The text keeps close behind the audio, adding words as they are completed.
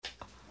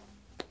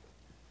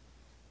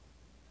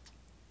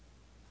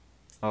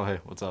Oh, hey,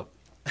 what's up?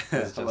 This is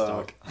Chess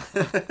Hello.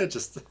 Talk.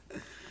 Just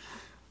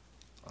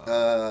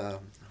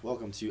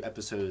welcome to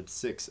episode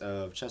 6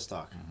 of Chess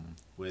Talk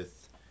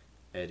with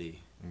Eddie.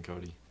 And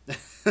Cody.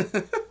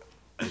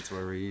 It's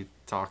where we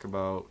talk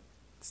about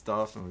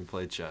stuff and we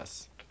play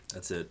chess.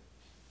 That's it.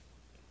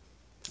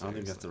 I don't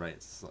think that's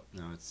Seriously.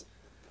 the right. It's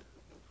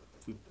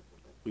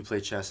we play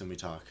chess and we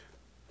talk.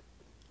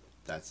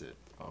 That's it.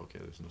 Oh, okay,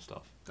 there's no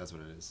stuff. That's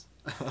what it is.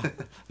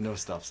 No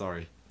stuff,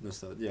 sorry. No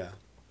stuff. Yeah.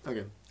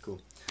 Okay. Cool.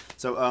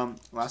 So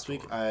last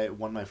week I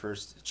won my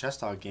first Chess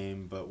Talk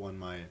game, but won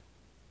my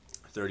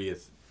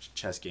 30th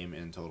chess game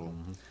in total.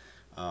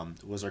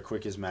 Was our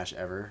quickest match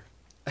ever.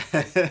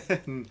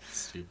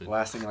 Stupid.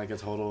 Lasting like a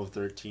total of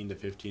 13 to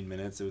 15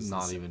 minutes. It was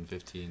Not even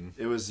 15.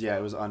 It was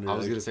under. I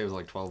was going to say it was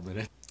like 12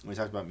 minutes. We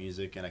talked about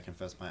music, and I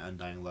confessed my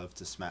undying love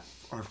to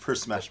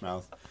Smash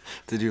Mouth.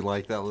 Did you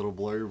like that little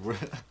blurb?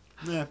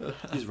 Yeah,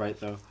 he's right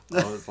though.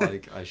 I was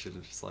like, I should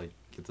have just like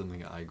get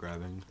something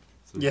eye-grabbing.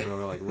 So Yeah. people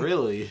were like,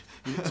 really?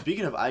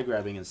 Speaking of eye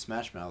grabbing and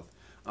Smash Mouth,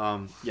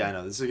 yeah, I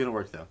know this is gonna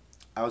work though.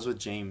 I was with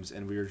James,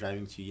 and we were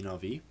driving to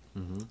UNLV,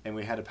 and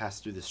we had to pass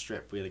through the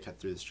strip. We had to cut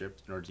through the strip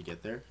in order to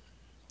get there,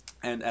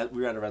 and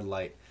we were at a red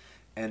light,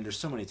 and there's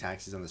so many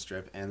taxis on the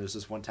strip, and there's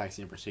this one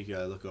taxi in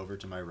particular. I look over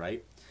to my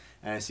right,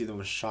 and I see the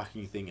most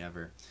shocking thing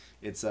ever.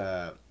 It's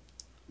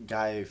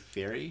Guy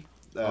Fieri,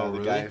 Oh, the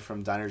really? guy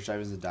from Diners,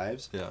 Drive-Ins, and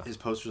Dives. Yeah. His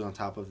poster's on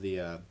top of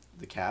the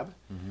cab,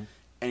 Mm-hmm.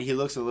 and he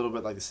looks a little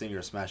bit like the singer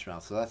of Smash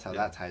Mouth, so that's how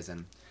Yeah. that ties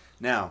in.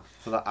 Now,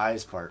 for the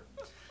eyes part,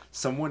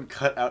 someone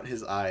cut out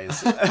his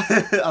eyes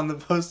on the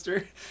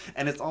poster,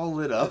 and it's all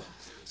lit up,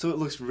 so it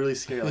looks really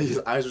scary. Like his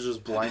eyes are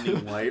just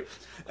blinding white,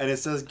 and it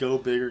says "Go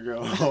big or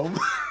go home,"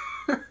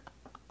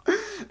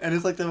 and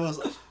it's like the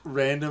most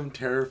random,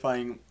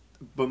 terrifying,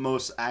 but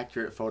most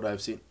accurate photo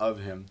I've seen of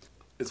him.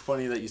 It's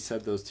funny that you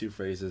said those two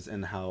phrases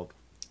and how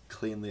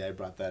cleanly I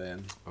brought that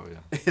in. Oh,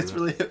 yeah. It's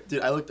really,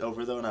 dude. I looked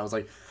over though, and I was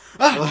like,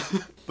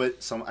 ah!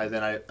 But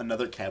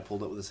another cab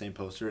pulled up with the same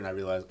poster, and I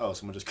realized, oh,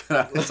 someone just cut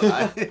out his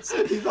eyes.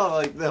 You thought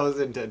like that was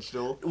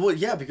intentional? Well,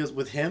 yeah, because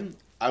with him,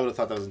 I would have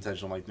thought that was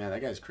intentional. I'm like, man,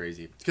 that guy's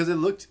crazy. Because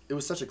it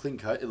was such a clean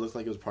cut. It looked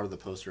like it was part of the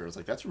poster. I was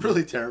like, that's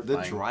really terrifying.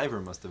 The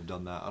driver must have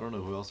done that. I don't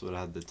know who else would have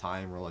had the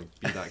time or like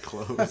be that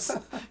close.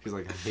 He's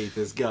like, I hate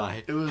this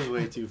guy. It was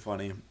way too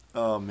funny.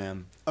 Oh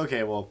man.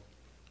 Okay, well,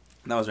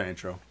 that was our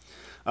intro.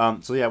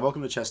 So yeah,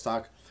 welcome to Chess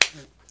Talk.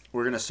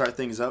 We're gonna start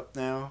things up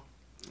now.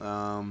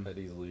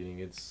 Eddie's leading.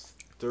 It's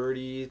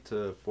 30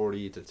 to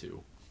 40 to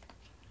 2.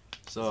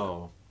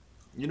 So,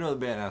 you know the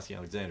band Asking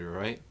Alexandria,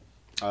 right?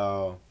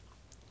 Oh,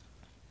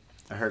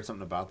 I heard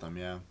something about them.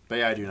 Yeah, but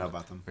yeah, I do know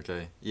about them.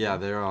 Okay. Yeah,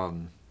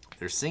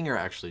 their singer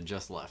actually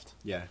just left.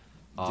 Yeah,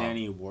 Um,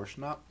 Danny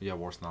Warshnop. Yeah,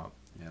 Warsnop.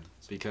 Yeah.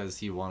 Because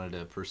he wanted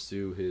to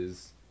pursue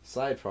his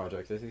side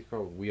project. I think it's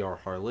called We Are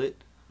Harlot,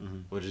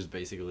 Mm-hmm. which is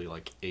basically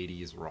like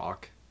 80s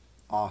rock.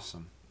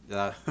 Awesome.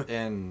 That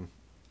and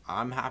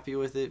I'm happy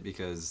with it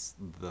because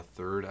the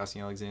third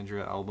Asking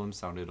Alexandria album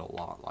sounded a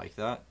lot like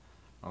that.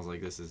 I was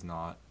like, this is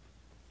not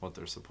what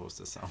they're supposed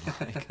to sound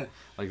like.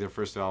 Like their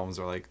first two albums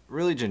are like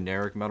really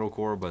generic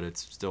metalcore, but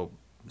it's still.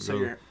 So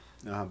really-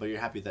 but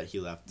you're happy that he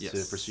left to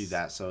Yes. pursue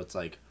that. So it's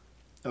like,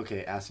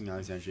 okay, Asking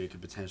Alexandria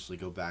could potentially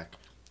go back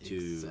to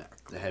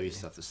the heavy Exactly.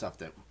 stuff, the stuff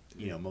that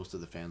most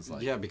of the fans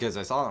like. Yeah, because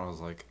I saw it and I was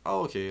like,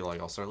 oh, okay,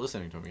 like I'll start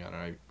listening to them again. And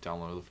I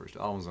downloaded the first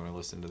albums and I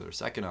listened to their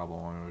second album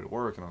on my way to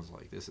work and I was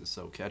like, this is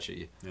so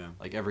catchy. Yeah.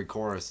 Like every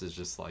chorus is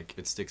just like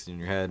it sticks in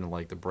your head and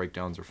like the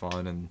breakdowns are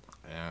fun and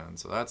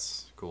so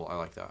that's cool. I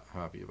like that.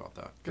 I'm happy about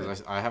that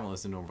because I haven't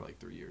listened to them for like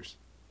 3 years.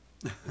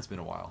 It's been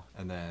a while.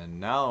 And then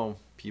now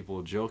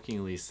people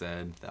jokingly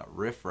said that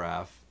Riff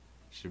Raff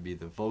should be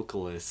the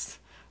vocalist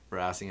for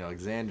Asking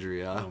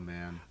Alexandria. Oh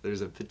man. There's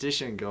a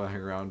petition going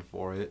around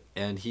for it,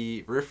 and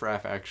Riff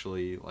Raff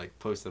actually like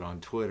posted on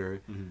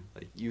Twitter,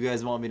 like, you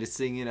guys want me to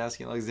sing in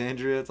Asking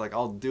Alexandria? It's like,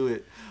 I'll do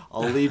it.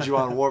 I'll lead you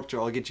on Warped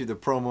Tour. I'll get you the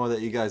promo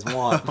that you guys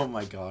want. Oh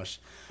my gosh.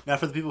 Now,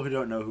 for the people who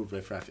don't know who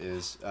Riff Raff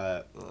is,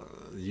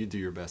 You do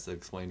your best at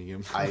explaining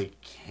him. I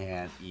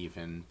can't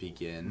even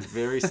begin.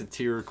 Very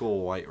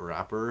satirical white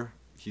rapper.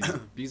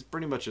 He's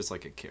pretty much just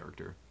like a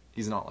character.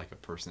 He's not like a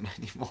person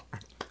anymore.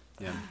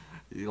 Yeah.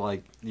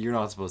 Like, you're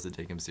not supposed to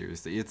take him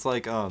seriously. It's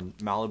like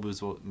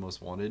Malibu's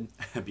Most Wanted.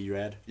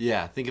 B-Rad.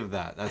 Yeah, think of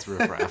that. That's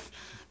Riff Raff.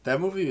 That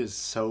movie is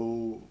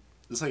so...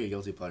 It's like a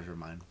guilty pleasure of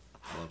mine.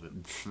 I love it.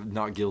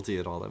 Not guilty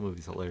at all. That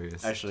movie's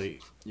hilarious.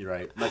 Actually, you're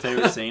right. My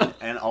favorite scene,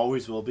 and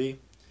always will be,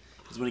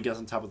 is when he gets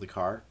on top of the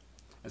car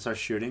and starts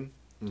shooting.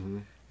 Mm-hmm.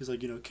 He's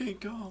like, King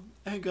Kong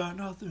ain't got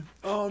nothing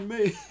on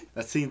me.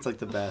 That scene's like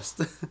the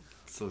best.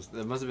 So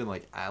that must have been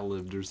like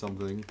ad-libbed or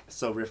something.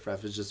 So Riff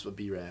Raff is just a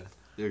B-Rad.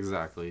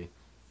 Exactly.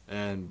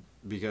 And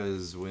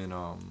because when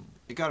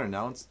it got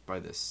announced by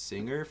the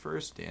singer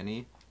first,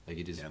 Danny, like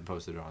he just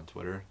posted it on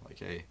Twitter, like,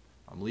 hey,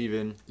 I'm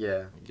leaving,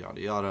 Yeah. yada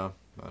yada,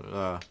 da da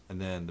da. And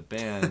then the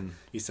band,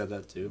 He said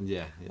that too.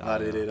 yeah,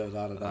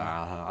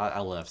 I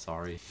left,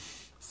 sorry.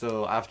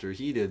 So after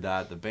he did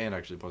that, the band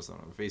actually posted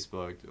on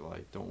Facebook, they're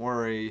like, don't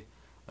worry,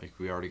 like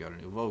we already got a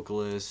new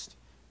vocalist,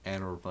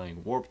 and we're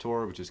playing Warped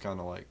Tour, which is kind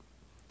of like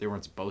they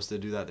weren't supposed to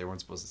do that. They weren't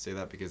supposed to say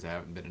that because they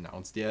haven't been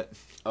announced yet.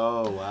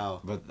 Oh wow!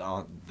 But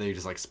they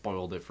just like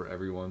spoiled it for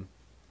everyone.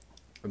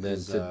 And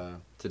then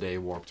today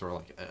Warped Tour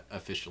like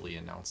officially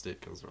announced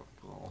it because they're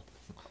like,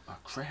 oh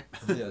crap.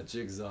 Yeah,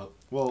 jigs up.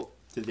 Well,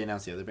 did they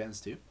announce the other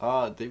bands too?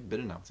 They've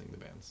been announcing the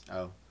bands.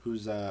 Oh,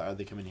 who's are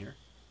they coming here?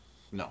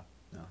 No.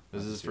 No.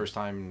 This is his first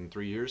time in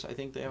 3 years. I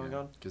think they haven't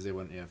gone. Because they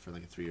went for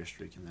like a 3-year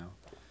streak and now.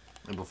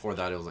 And before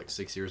that, it was like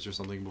 6 years or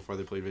something before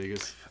they played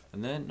Vegas.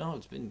 And then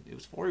it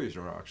was 4 years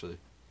in a row actually.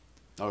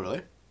 Oh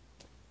really?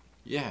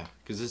 Yeah,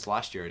 because this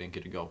last year I didn't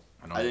get to go.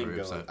 I didn't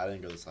go. I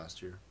didn't go this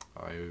last year.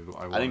 I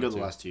didn't go the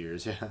last 2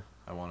 years. Yeah.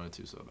 I wanted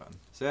to so bad.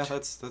 So yeah,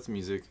 that's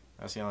music.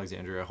 Asking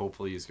Alexandria.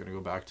 Hopefully he's gonna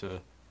go back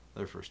to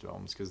their first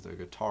albums because the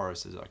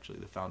guitarist is actually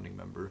the founding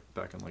member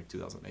back in like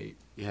 2008.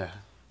 Yeah.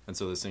 And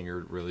so the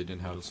singer really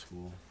didn't have.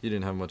 School. He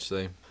didn't have much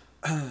say.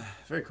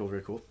 Very cool.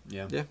 Very cool.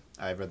 Yeah. Yeah.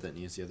 I read that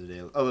news the other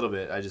day a little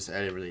bit. I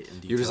didn't really in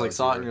detail. You just like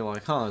saw it and you're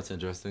like, huh, that's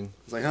interesting.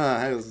 It's like, I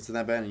haven't listened to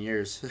that band in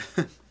years.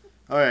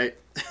 All right.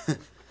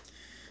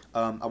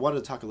 I wanted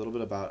to talk a little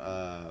bit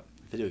about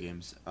video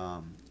games.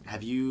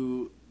 Have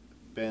you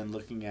been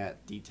looking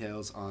at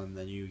details on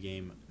the new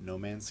game No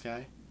Man's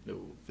Sky?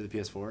 No. For the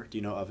PS4? Do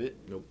you know of it?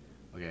 Nope.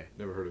 Okay.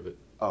 Never heard of it.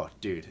 Oh,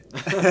 dude.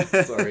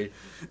 Sorry.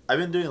 I've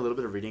been doing a little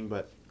bit of reading,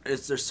 but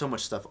there's so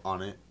much stuff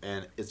on it,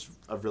 and it's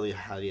a really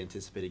highly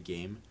anticipated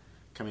game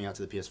coming out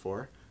to the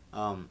PS4.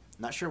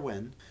 Not sure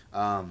when.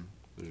 The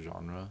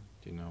genre?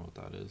 Do you know what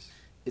that is?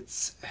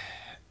 It's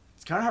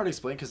kind of hard to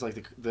explain because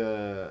like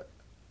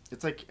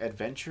it's like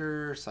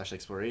adventure /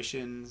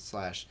 exploration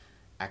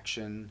 /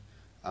 action.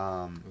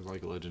 It's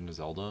like Legend of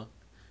Zelda.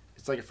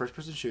 It's like a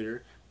first-person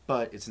shooter,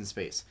 but it's in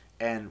space.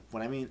 And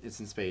when I mean it's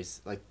in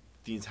space, like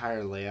the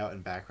entire layout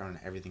and background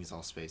and everything is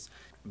all space.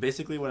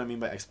 Basically, what I mean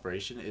by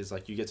exploration is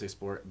like you get to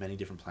explore many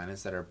different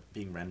planets that are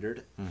being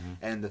rendered. Mm-hmm.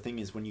 And the thing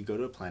is, when you go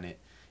to a planet,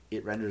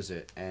 it renders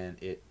it, and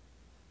it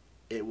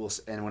will.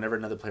 And whenever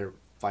another player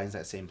finds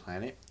that same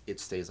planet, it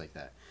stays like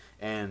that.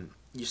 And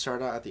you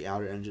start out at the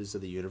outer edges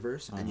of the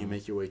universe, and you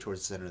make your way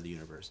towards the center of the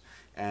universe.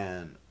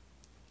 And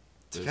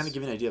to kind of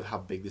give you an idea of how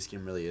big this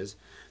game really is,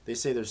 they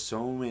say there's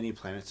so many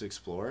planets to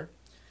explore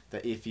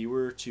that if you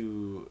were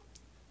to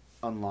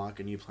unlock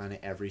a new planet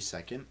every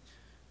second,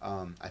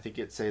 I think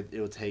it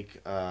will take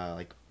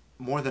like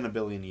more than 1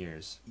 billion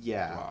years.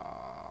 Yeah.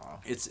 Wow.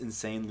 It's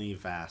insanely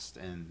vast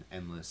and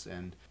endless.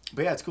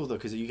 But yeah, it's cool though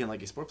because you can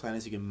like explore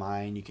planets, you can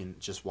mine, you can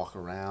just walk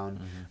around.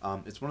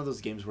 Mm-hmm. It's one of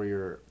those games where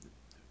you're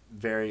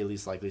very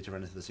least likely to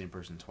run into the same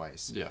person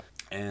twice. Yeah.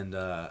 And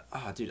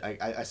dude,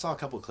 I saw a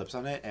couple of clips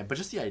on it, but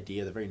just the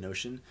idea, the very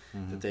notion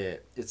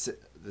that it's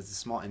a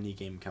small indie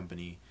game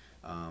company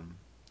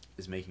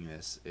is making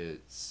this.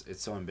 It's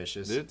so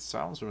ambitious. It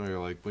sounds familiar.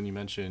 Like when you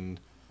mentioned,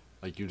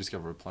 like you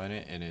discover a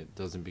planet and it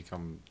doesn't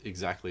become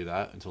exactly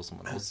that until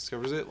someone else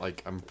discovers it.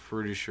 Like I'm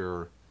pretty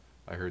sure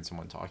I heard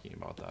someone talking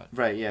about that.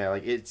 Right. Yeah.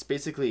 Like it's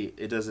basically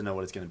it doesn't know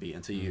what it's gonna be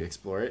until you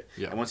explore it.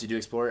 Yeah. And once you do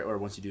explore it, or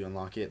once you do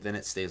unlock it, then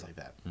it stays like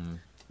that. Mm-hmm.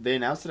 They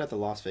announced it at the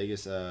Las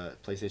Vegas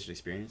PlayStation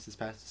Experience this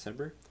past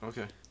December.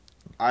 Okay.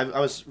 I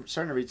was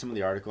starting to read some of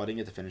the article. I didn't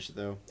get to finish it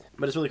though,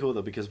 but it's really cool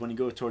though because when you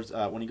go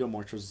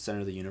more towards the center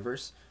of the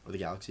universe or the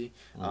galaxy,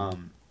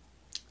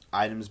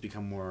 items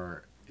become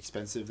more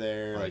expensive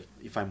there. Right. Like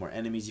you find more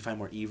enemies, you find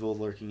more evil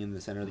lurking in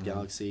the center of the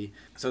galaxy.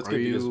 So it's Are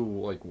good. you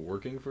like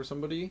working for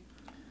somebody?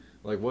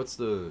 Like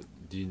do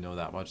you know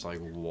that much? Like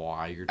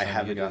why you're? I Trying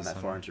haven't to get gotten to the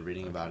that far center? into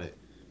reading about it.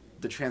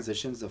 The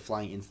transitions of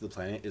flying into the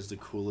planet is the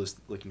coolest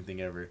looking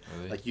thing ever.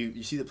 Really? Like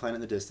you see the planet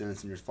in the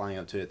distance and you're flying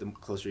up to it. The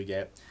closer you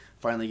get,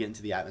 finally get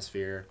into the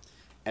atmosphere,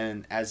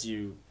 and as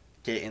you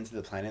get into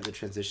the planet, the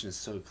transition is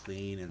so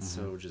clean and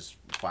so just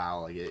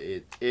wow. Like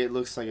it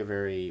looks like a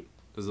very.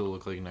 Does it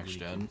look like next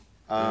gen?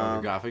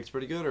 The graphics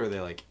pretty good, or are they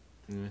like?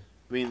 I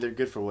mean, they're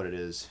good for what it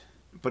is,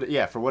 but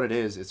yeah, for what it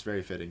is, it's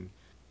very fitting.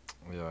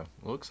 Yeah, it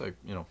looks like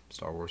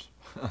Star Wars.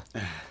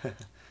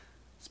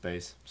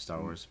 Space,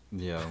 Star Wars.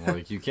 Yeah,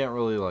 like you can't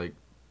really like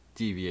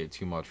deviate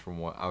too much from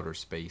what outer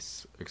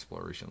space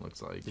exploration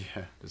looks like.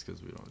 Yeah. Just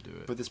because we don't do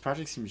it. But this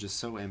project seems just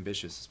so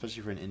ambitious,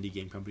 especially for an indie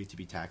game company to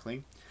be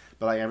tackling.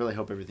 But like, I really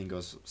hope everything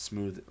goes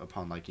smooth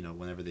upon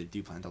whenever they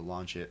do plan to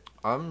launch it.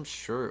 I'm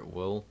sure it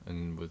will,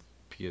 and with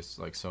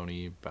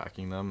Sony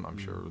backing them, I'm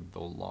sure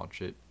they'll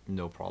launch it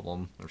no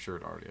problem. I'm sure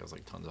it already has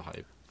like tons of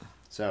hype.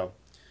 So,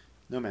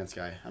 No Man's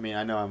Sky. I mean,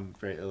 I know I'm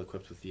very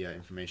ill-equipped with the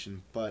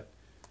information, but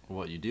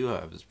What you do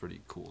have is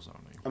pretty cool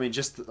sounding. I mean,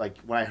 just like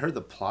when I heard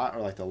the plot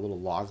or like the little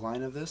log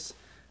line of this,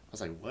 I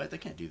was like, "What? They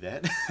can't do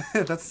that.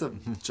 That's a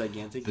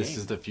gigantic game. This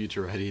is the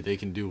future ready. They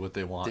can do what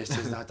they want. This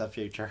is not the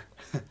future.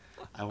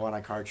 I want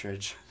a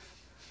cartridge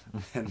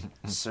and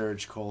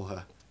Surge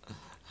Cola.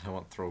 I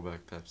want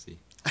throwback Pepsi.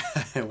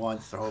 I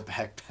want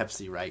throwback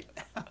Pepsi right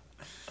now.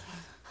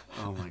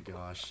 Oh my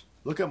gosh!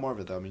 Look up more of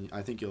it though. I mean,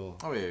 I think you'll.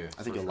 Oh yeah.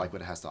 I think you'll like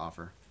what it has to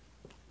offer.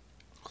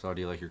 So how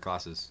do you like your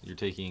classes? You're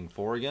taking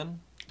 4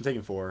 again? I'm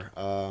taking 4.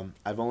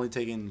 I've only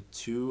taken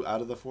 2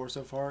 out of the 4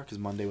 so far because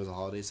Monday was a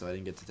holiday, so I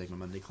didn't get to take my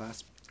Monday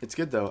class. It's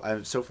good though.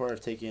 I've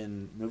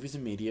taken movies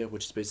and media,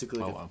 which is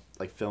basically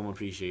like film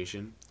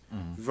appreciation.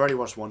 We've already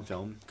watched one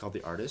film called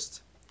The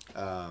Artist,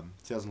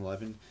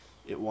 2011.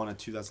 It won a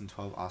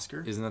 2012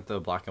 Oscar. Isn't that the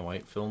black and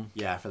white film?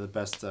 Yeah, for the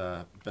best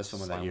film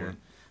of that year. Silent.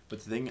 But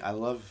the thing, I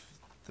love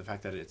the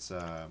fact that it's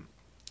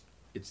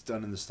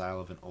done in the style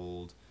of an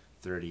old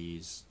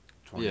 30s,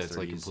 20s, Yeah, it's 30s.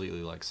 like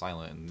completely like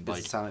silent and It's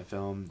like a silent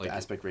film. like- the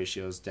aspect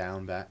ratio's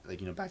down back, like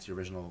back to the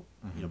original,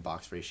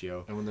 box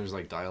ratio. and when there's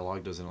like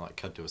dialogue, doesn't like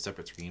cut to a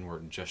separate screen where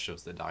it just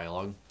shows the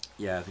dialogue.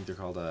 Yeah, I think they're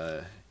called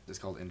it's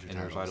called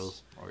intertitles.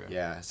 Intertitles. Okay.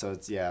 Yeah, so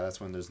that's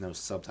when there's no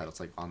subtitles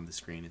like on the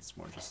screen. It's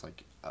more just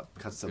like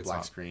cuts to It's black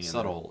not screen. and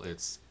subtle.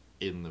 It's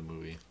in the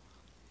movie.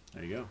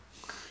 then- there you go.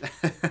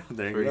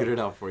 There you Figured go. it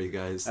out for you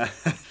guys.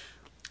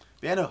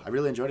 Yeah, no, I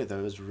really enjoyed it though.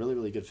 It was a really,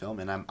 really good film,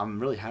 and I'm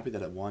really happy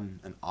that it won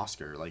an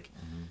Oscar. Like,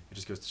 it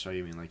just goes to show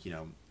you, I mean, like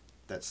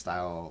that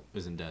style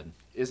Isn't dead.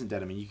 isn't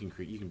dead. I mean, you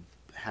can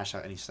hash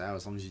out any style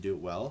as long as you do it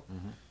well.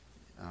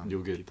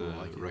 You'll get people the will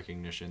like it.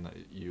 recognition that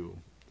you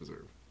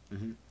deserve.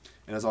 And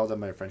it's all done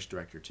by a French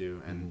director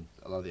too, and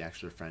a lot of the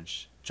actors are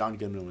French. John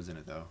Goodman was in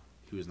it though.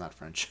 He was not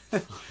French. Are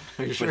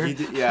you But sure? he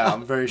did, yeah,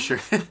 I'm very sure.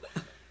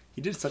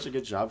 He did such a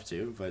good job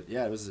too. But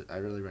yeah, I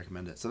really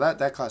recommend it. So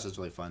that class was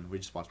really fun. We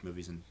just watch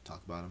movies and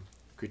talk about them,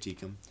 critique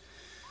them.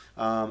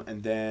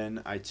 And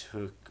then I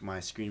took my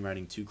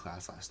screenwriting 2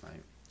 class last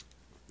night.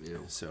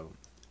 Ew. So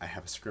I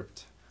have a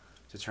script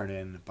to turn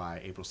in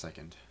by April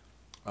 2nd.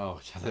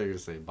 Oh, I thought you were gonna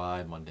say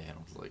bye Monday, and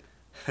I was like,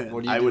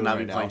 what are you I doing would not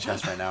right be playing now?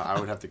 chess right now. I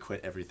would have to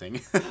quit everything.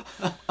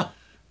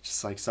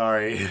 Just like,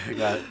 sorry, I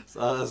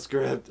got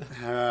script.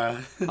 How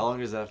long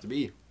does that have to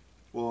be?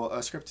 Well,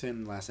 a script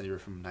in last anywhere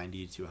from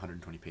 90 to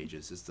 120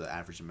 pages is the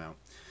average amount.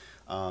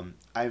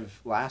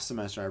 Last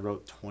semester I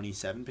wrote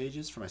 27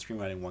 pages for my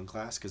screenwriting 1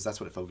 class because that's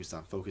what it focused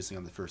on, focusing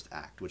on the first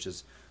act, which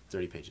is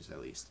 30 pages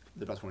at least.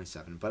 About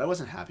 27, but I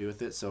wasn't happy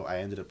with it, so I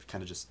ended up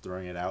kind of just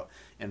throwing it out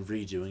and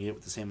redoing it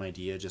with the same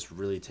idea, just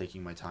really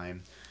taking my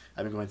time.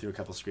 I've been going through a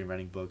couple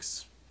screenwriting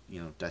books,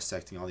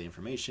 dissecting all the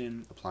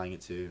information, applying it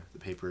to the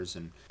papers,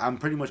 and I'm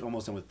pretty much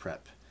almost done with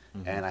prep,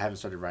 and I haven't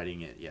started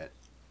writing it yet.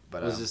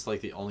 But Was this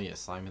like the only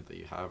assignment that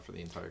you have for the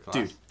entire class?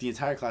 dude, the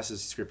entire class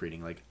is script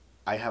reading. Like,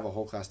 I have a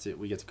whole class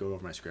we get to go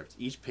over my script.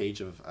 Each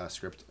page of a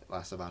script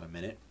lasts about a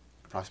minute,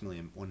 approximately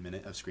 1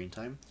 minute of screen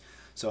time.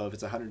 So if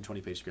it's a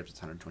 120-page script, it's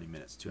 120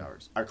 minutes, 2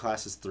 hours. Our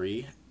class is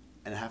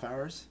 3.5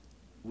 hours.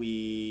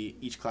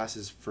 Each class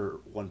is for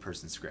one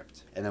person's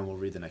script, and then we'll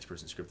read the next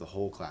person's script, the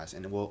whole class,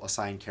 and we'll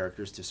assign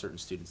characters to certain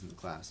students in the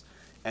class.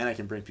 And I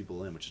can bring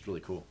people in, which is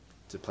really cool,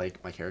 to play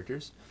my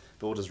characters.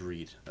 But we'll just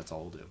read. That's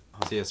all we'll do.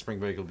 So yeah, spring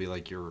break will be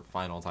like your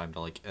final time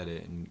to like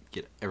edit and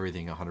get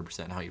everything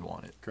 100% how you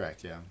want it.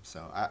 Correct, yeah.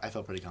 So I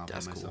feel pretty confident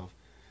That's in cool. myself.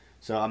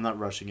 So I'm not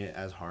rushing it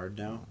as hard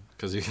now.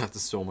 Because you got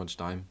so much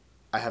time.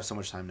 I have so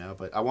much time now,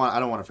 but I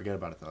don't want to forget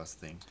about it though. That's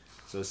the thing.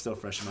 So it's still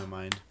fresh in my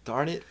mind.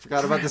 Darn it,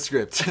 forgot about the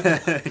script.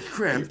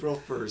 Crap.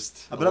 April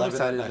 1st. But I'm 11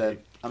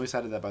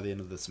 excited that by the end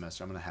of the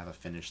semester I'm gonna have a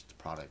finished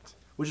product,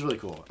 which is really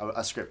cool.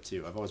 A script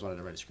too. I've always wanted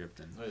to write a script.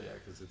 And Oh yeah,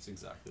 because it's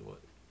exactly what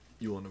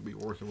you want to be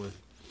working with.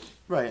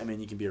 right. I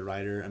mean, you can be a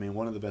writer. I mean,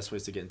 one of the best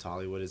ways to get into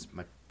Hollywood, is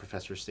my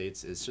professor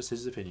states, is just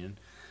his opinion,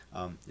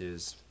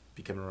 is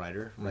become a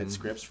writer, write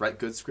scripts, write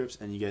good scripts,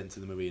 and you get into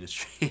the movie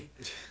industry.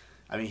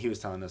 I mean, he was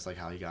telling us like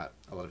how he got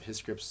a lot of his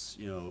scripts,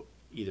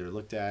 either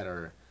looked at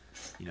or,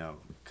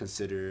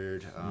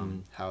 considered.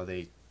 How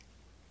they,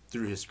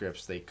 through his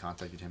scripts, they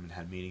contacted him and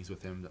had meetings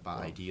with him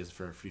about ideas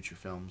for future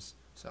films.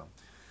 So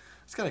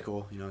it's kind of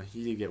cool. You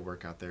do get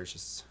work out there.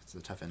 It's a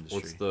tough industry.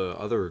 What's the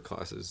other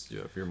classes you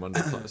have for your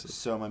Monday classes?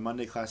 So my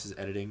Monday class is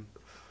editing,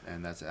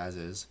 and that's as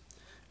is.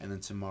 And then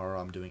tomorrow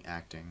I'm doing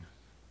acting.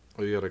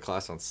 Oh, you got a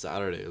class on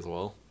Saturday as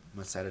well?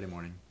 My Saturday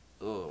morning.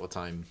 Oh, what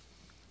time?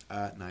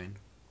 At 9.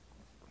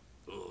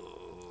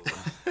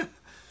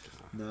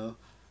 No.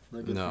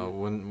 Not good No,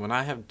 for you? when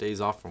I have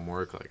days off from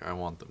work, like I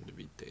want them to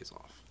be days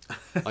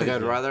off. Like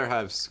I'd rather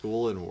have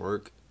school and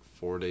work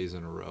 4 days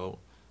in a row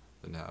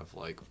than have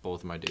like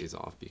both my days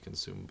off be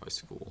consumed by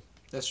school.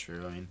 That's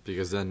true. I mean,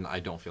 Because then I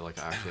don't feel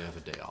like I actually have a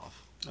day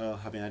off.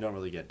 I don't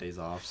really get days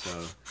off,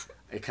 so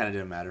it kind of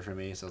didn't matter for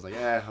me. So I was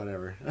like,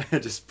 whatever.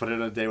 Just put it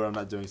on a day where I'm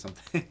not doing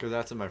something. Because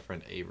that's what my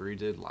friend Avery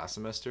did last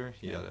semester.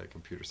 He Yeah. had a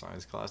computer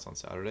science class on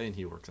Saturday, and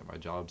he works at my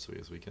job, so he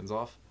has weekends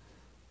off.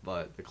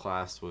 But the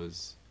class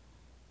was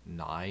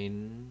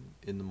 9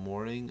 in the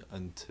morning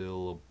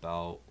until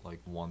about like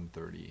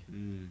 1:30.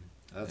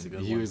 That's a And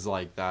good he one. was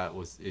like,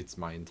 it's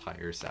my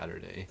entire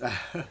Saturday.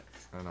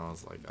 And I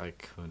was like, I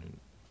couldn't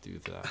do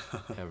that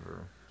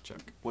ever.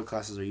 Check. What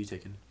classes are you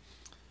taking?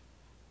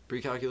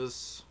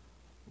 Pre-calculus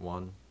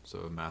 1, so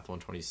math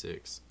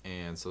 126,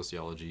 and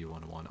sociology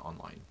 101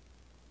 online.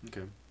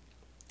 Okay.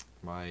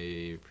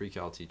 My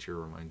pre-cal teacher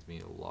reminds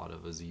me a lot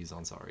of Aziz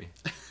Ansari.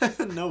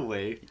 No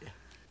way.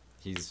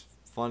 He's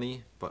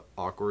funny, but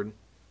awkward.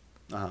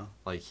 Uh-huh.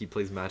 Like, he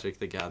plays Magic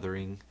the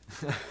Gathering.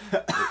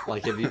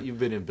 Like, you've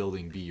been in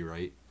Building B,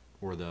 right?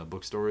 Where the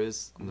bookstore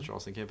is on the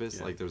Charleston campus?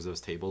 Yeah. Like, there's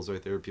those tables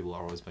right there. People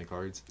are always playing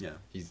cards. Yeah.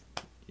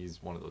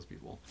 He's one of those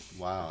people.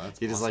 Wow, that's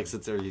He just, like, awesome.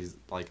 sits there. He's,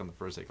 like, on the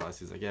first day of class,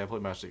 he's like, yeah, I play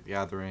Magic the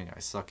Gathering. I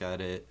suck at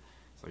it.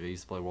 It's like I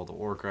used to play World of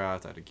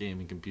Warcraft. I had a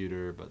gaming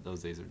computer, but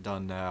those days are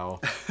done now.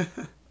 And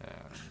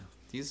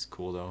he's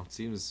cool though. It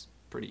seems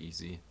pretty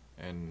easy,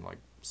 and like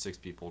 6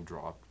 people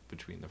dropped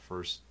between the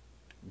first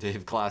day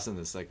of class and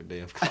the second day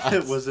of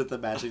class. Was it the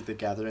Magic the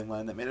Gathering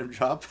line that made him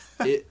drop?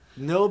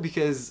 No,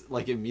 because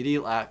like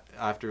immediately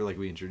after like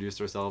we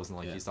introduced ourselves and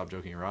like Yeah. he stopped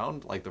joking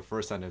around, like the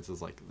first sentence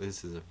was like,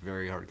 "This is a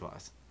very hard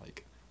class.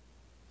 Like,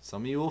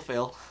 some of you will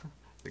fail.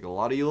 Like a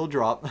lot of you will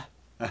drop."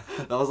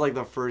 That was like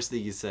the first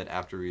thing he said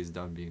after he was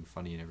done being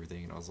funny and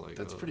everything, and I was like,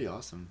 That's pretty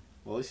awesome.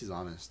 Well, at least he's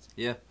honest.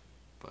 Yeah,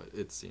 but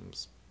it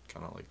seems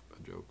kind of like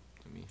a joke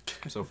to me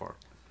so far.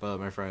 But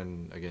my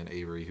friend again,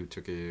 Avery, who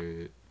took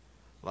it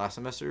last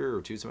semester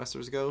or 2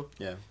 semesters ago,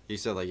 Yeah. he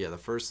said like, yeah, the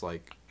first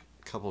like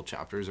couple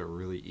chapters are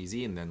really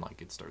easy, and then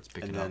like it starts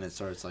picking And up. then it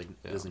starts like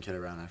Yeah. doesn't kid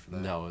around after that.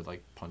 No, it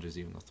like punches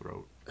you in the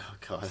throat. Oh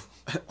God.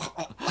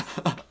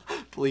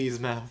 Please,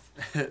 math.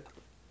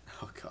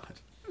 Oh God.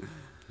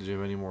 Did you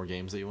have any more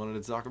games that you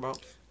wanted to talk about?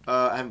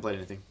 I haven't played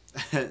anything.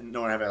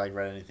 Nor have I like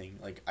read anything.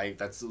 Like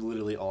that's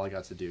literally all I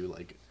got to do.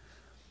 Like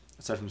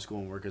aside from school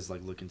and work is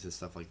like look into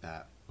stuff like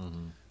that.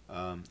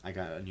 Mm-hmm. I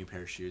got a new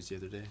pair of shoes the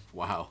other day.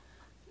 Wow.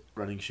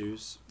 Running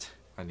shoes.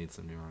 I need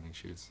some new running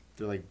shoes.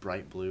 They're like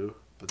bright blue,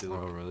 but they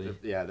look. Oh, really?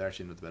 They're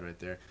actually in the bed right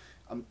there.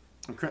 I'm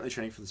currently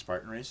training for the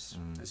Spartan race,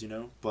 Mm. as you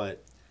know,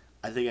 but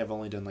I think I've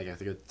only done like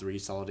 3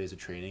 solid days of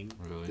training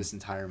Really? this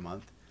entire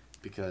month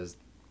because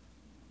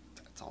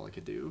that's all I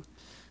could do.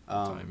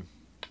 Time.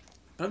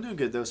 But I'm doing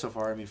good though so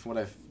far. I mean, from what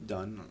I've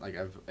done, like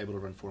I've able to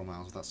run 4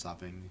 miles without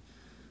stopping.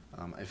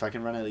 If I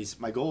can run at least,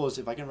 my goal is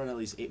if I can run at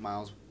least 8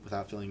 miles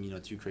without feeling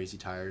too crazy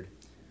tired,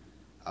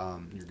 You're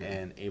good.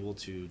 and able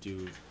to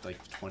do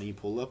like 20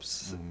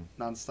 pull-ups Mhm.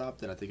 nonstop,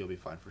 then I think it'll be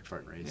fine for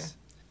Spartan race.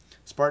 Yeah.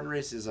 Spartan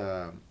race is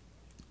an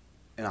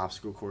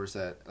obstacle course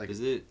that like.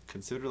 Is it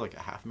considered like a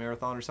half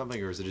marathon or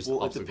something, or is it just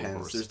Well, it obstacle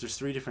depends. course? There's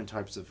 3 different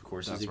types of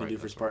courses That's you can right, do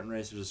for that's Spartan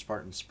race. There's a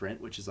Spartan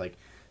sprint, which is like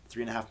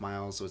 3.5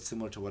 miles, so it's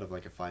similar to what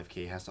like a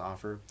 5K has to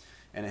offer,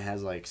 and it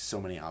has like so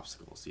many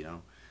obstacles.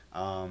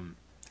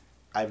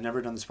 I've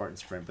never done the Spartan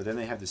sprint, but then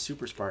they have the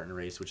Super Spartan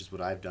race, which is what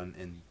I've done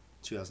in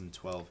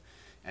 2012,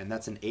 and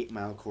that's an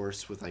 8-mile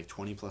course with like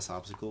 20 plus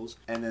obstacles.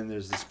 And then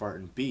there's the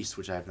Spartan Beast,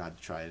 which I have not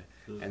tried,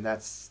 and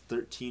that's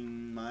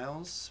 13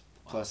 miles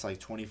plus like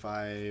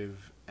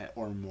 25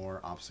 or more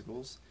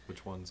obstacles.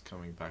 Which one's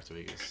coming back to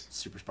Vegas?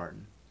 Super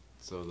Spartan.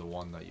 So the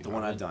one that you The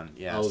one I've haven't? done,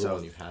 yeah. Oh, the so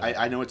one you haven't.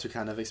 I know what to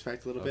kind of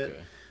expect a little bit.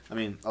 Okay. I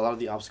mean, a lot of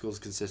the obstacles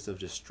consist of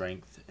just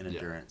strength and Yeah.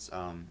 endurance.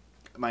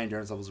 My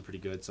endurance levels are pretty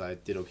good, so I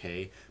did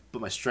okay.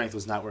 But my strength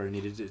was not where I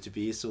needed it to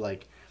be. So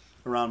like,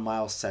 around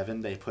mile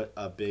 7, they put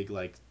a big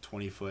like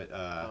 20-foot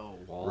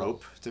wall.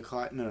 rope to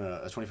climb.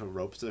 No, a 20-foot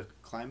rope to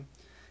climb.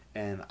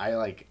 And I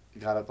like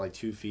got up like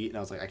 2 feet, and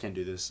I was like, I can't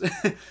do this.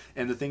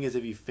 And the thing is,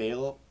 if you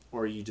fail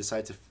or you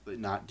decide to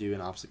not do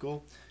an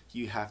obstacle,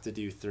 you have to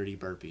do 30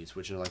 burpees,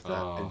 which are like the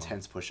Oh.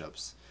 intense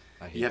push-ups.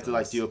 I hate You have to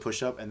like those. do a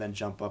push-up and then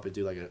jump up and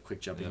do like a quick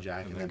jumping Yep,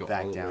 jack and then go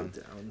back all the way down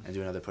and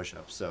do another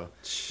push-up. So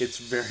it's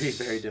very,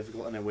 very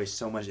difficult, and it wastes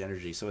so much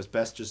energy. So it's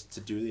best just to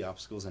do the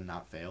obstacles and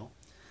not fail.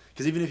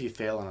 Because even if you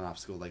fail on an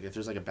obstacle, like if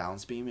there's like a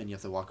balance beam and you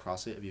have to walk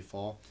across it, if you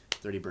fall,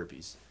 30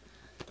 burpees.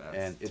 That's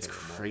And it's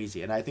terrible.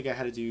 crazy. And I think I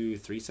had to do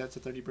 3 sets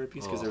of 30 burpees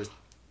because Ugh. there was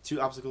 2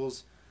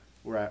 obstacles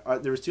where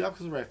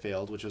I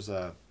failed, which was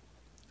a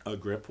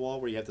grip wall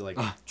where you have to like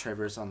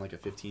traverse on like a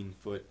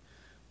 15-foot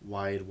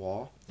wide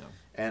wall. Yeah.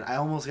 And I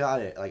almost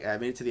got it. Like I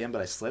made it to the end,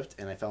 but I slipped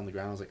and I fell on the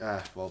ground. I was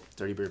like,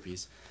 30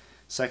 burpees.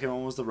 Second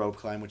one was the rope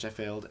climb, which I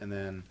failed, and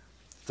then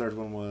third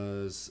one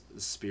was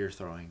spear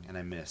throwing, and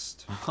I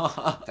missed.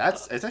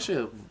 It's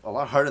actually a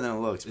lot harder than it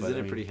looks. Isn't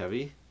it pretty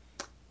heavy?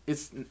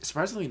 It's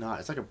surprisingly not.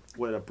 It's like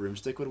what a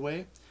broomstick would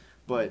weigh,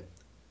 but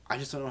I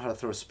just don't know how to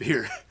throw a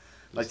spear,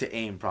 like to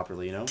aim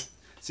properly.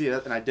 See,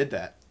 and I did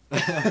that.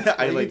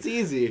 It's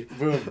easy.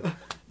 Boom,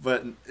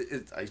 but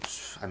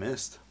I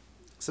missed.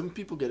 Some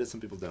people get it, some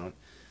people don't.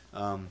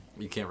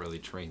 You can't really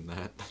train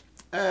that.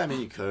 I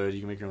mean, you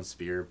can make your own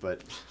spear,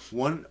 but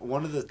one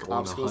of the Go on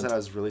a obstacles hunt. that I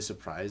was really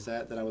surprised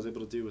at that I was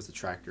able to do was the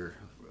tractor.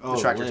 Oh,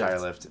 The tractor lift. tire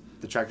lift.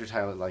 The tractor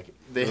tire, like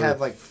they Ugh. have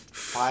like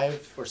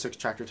 5 or 6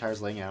 tractor tires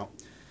laying out.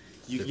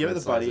 You can give it a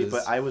Different buddy, sizes.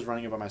 but I was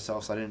running it by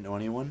myself, so I didn't know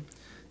anyone.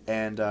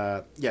 And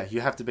you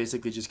have to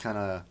basically just kind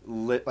of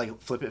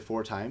flip it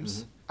 4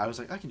 times. Mhm. I was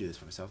like, I can do this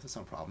by myself. That's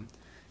no problem.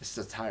 It's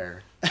just a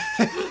tire.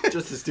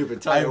 Just a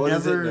stupid tire. I've What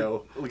does it never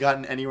know?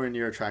 gotten anywhere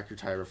near a tractor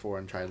tire before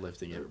and tried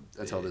lifting it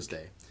They're until this big.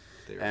 day.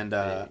 They're And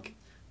big.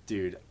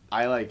 dude,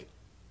 I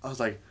felt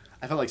like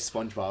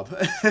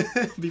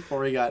SpongeBob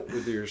before he got.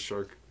 With your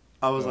shark.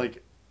 I was Oh.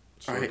 like,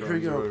 all right, shark here we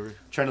arms or go. whatever.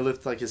 Trying to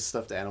lift like his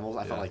stuffed animals.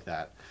 I felt Yeah. like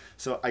that.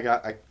 So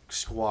I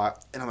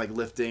squat and I'm like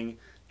lifting,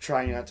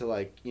 trying not to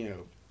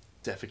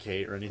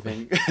defecate or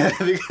anything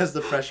because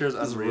the pressure is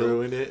Just unreal.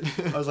 ruin it.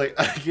 I was like,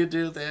 I can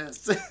do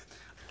this.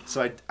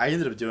 So I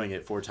ended up doing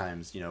it 4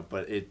 times,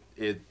 but it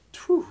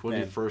whew, When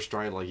man. you first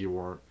tried, you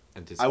weren't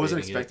anticipating I wasn't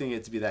it. expecting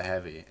it to be that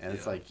heavy, and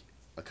it's Yeah. like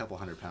a couple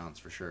 100 pounds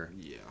for sure.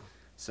 Yeah.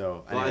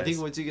 So well, I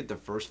think once you get the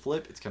first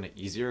flip, it's kind of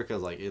easier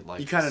because like it like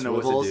you kind of know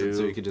what to do.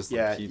 So you can just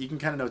like, you can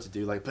kind of know what to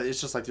do. Like, but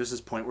it's just like there's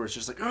this point where it's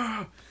just like,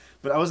 ugh.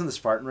 But I was in the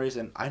Spartan race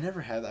and I never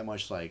had that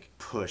much like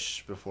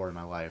push before in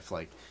my life.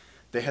 Like,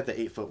 they had the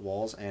 8-foot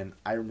walls and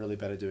I'm really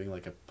bad at doing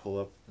like a pull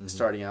up,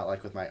 starting out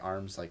like with my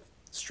arms like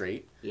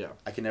straight. Yeah.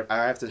 I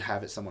have to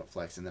have it somewhat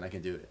flexed and then I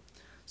can do it.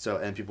 So,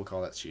 and people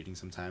call that cheating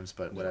sometimes,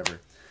 but whatever.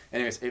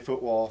 Anyways,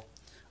 8-foot wall.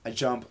 I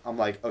jump. I'm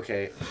like,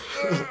 okay,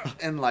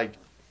 and like.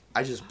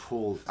 I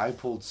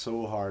pulled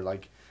so hard.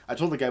 Like, I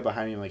told the guy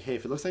behind me, I'm like, hey,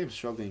 if it looks like I'm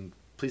struggling,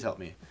 please help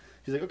me.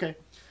 He's like, okay.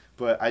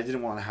 But I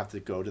didn't want to have to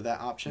go to that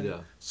option.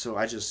 Yeah. So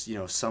I just,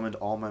 summoned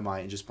all my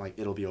might and just like,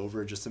 it'll be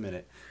over in just a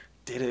minute.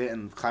 Did it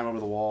and climbed over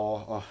the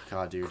wall. Oh,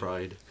 God, dude.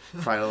 Cried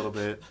a little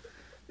bit.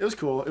 It was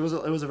cool. It was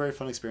a very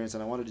fun experience,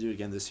 and I wanted to do it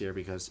again this year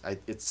because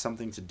it's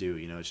something to do,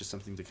 It's just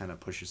something to kind of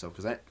push yourself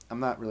because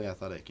I'm not really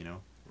athletic,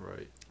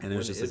 Right. And it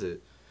was just is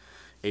it?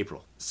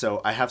 April.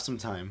 So I have some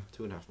time.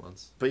 2.5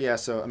 months. But yeah,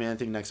 so I mean, I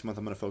think next month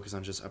I'm gonna focus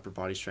on just upper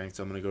body strength.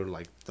 So I'm gonna go to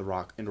like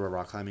the indoor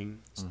rock climbing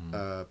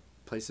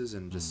places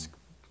and just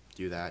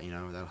do that.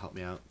 That'll help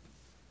me out.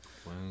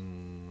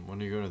 When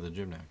are you going to the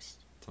gym next?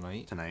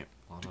 Tonight. Tonight.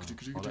 A lot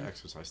of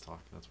exercise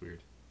talk. That's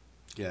weird.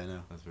 Yeah, I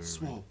know. That's very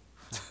Swole.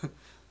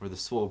 We're the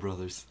Swole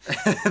Brothers.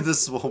 The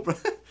Swole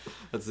Brothers.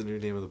 That's the new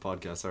name of the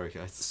podcast. Sorry,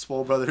 guys.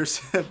 Swole Brothers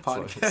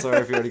podcast. Sorry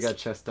if you already got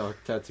chest talk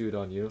tattooed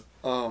on you.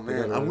 Oh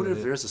man, I wonder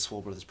if there's a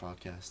Swole Brothers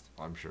podcast.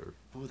 I'm sure.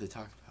 What would they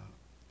talk about?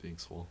 Being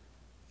swole.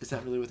 Is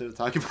that really what they were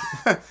talking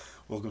about?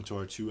 Welcome to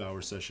our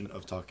 2-hour session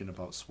of talking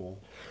about swole.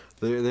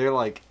 They're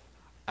like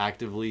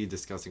actively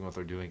discussing what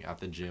they're doing at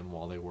the gym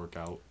while they work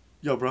out.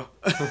 Yo, bro.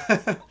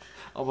 I'm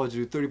about to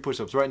do 30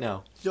 push-ups right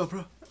now. Yo,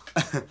 bro.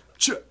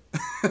 Ch.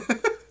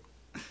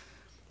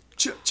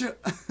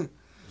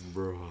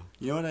 Bro.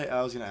 You know what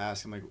I was going to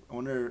ask? I'm like, I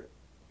wonder,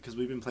 because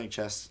we've been playing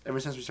chess, ever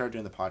since we started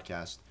doing the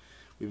podcast,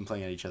 we've been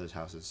playing at each other's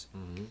houses.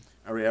 Mm-hmm.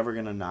 Are we ever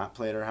going to not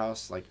play at our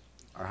house, like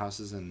our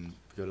houses, and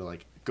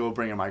go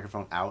bring a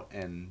microphone out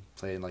and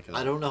play in like a...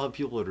 I don't know how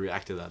people would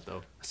react to that,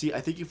 though. See,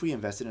 I think if we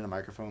invested in a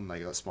microphone,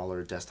 like a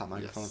smaller desktop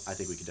microphone, I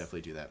think we could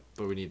definitely do that.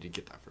 But we need to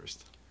get that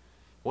first.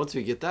 Once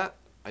we get that,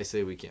 I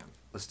say we can.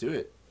 Let's do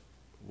it.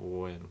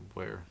 When?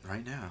 Where?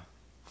 Right now.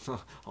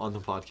 On the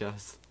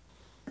podcast.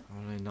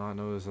 How did I not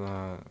notice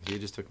that? He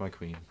just took my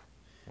queen.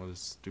 What a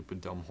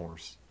stupid, dumb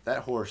horse. That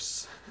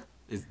horse...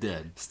 is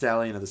dead.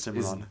 Stallion of the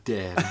Cimarron. Is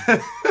dead.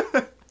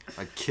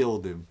 I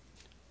killed him.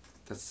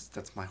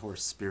 That's my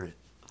horse, Spirit.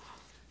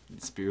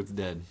 Spirit's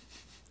dead.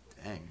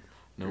 Dang.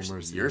 No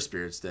mercy. Your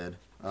spirit's dead.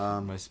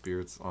 My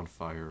spirit's on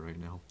fire right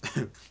now.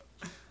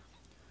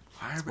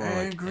 I'm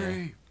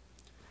angry.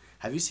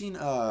 Have you seen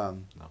No.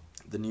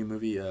 the new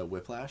movie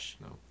Whiplash?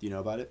 No. Do you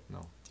know about it? No.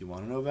 Do you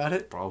want to know about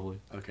it?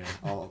 Probably. Okay,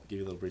 I'll give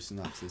you a little brief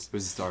synopsis.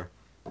 Who's the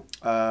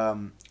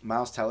star?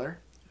 Miles Teller,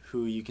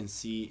 who you can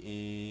see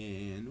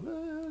in...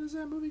 What is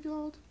that movie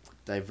called?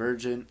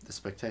 Divergent, The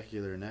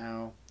Spectacular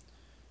Now,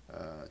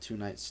 Two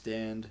Night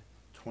Stand,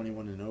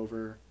 21 and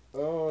Over.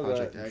 Oh,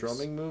 Project that X.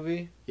 drumming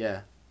movie?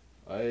 Yeah.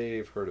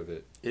 I've heard of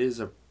it. It is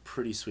a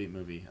pretty sweet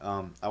movie.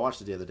 I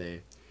watched it the other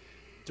day.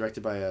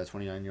 Directed by a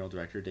 29-year-old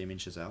director, Damien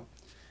Chazelle.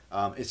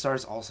 It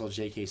stars also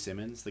J.K.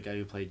 Simmons, the guy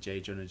who played J.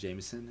 Jonah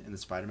Jameson in the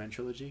Spider-Man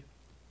trilogy.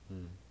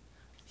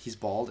 He's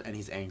bald and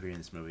he's angry in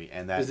this movie,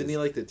 and Isn't he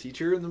like the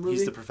teacher in the movie?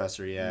 He's the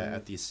professor,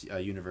 at this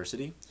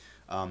university,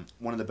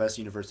 one of the best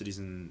universities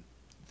in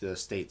the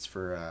States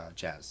for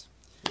jazz.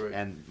 Right.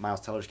 And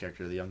Miles Teller's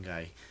character, the young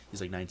guy, he's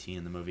like 19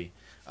 in the movie.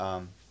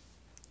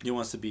 He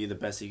wants to be the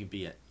best he can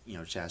be at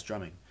jazz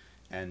drumming.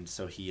 And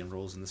so he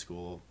enrolls in the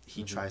school.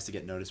 He tries to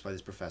get noticed by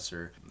this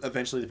professor.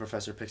 Eventually, the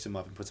professor picks him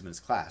up and puts him in his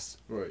class.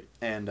 Right.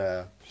 And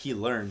he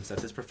learns that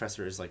this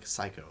professor is like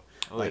psycho.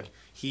 Oh, like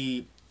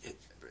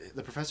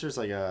the professor's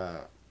like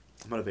a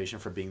motivation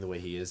for being the way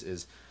he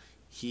is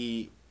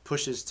he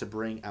pushes to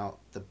bring out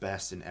the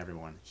best in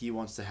everyone. He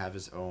wants to have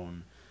his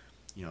own,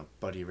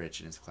 Buddy Rich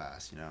in his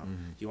class.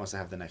 He wants to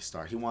have the next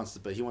star. He wants to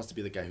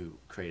be the guy who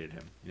created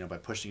him. By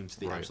pushing him to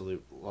the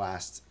absolute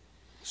last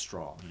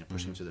straw.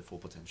 Pushing him to their full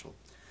potential.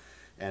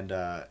 And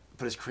but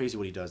it's crazy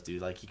what he does, dude.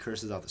 Like, he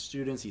curses out the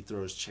students. He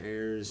throws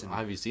chairs. And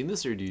have you seen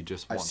this, or do you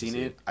just want I've seen to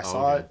see it. I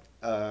saw it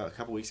a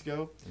couple weeks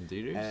ago. In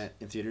theaters?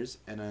 In theaters.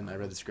 And then I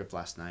read the script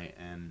last night.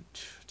 And,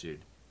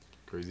 dude.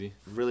 Crazy.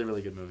 Really,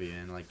 really good movie.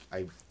 And, like,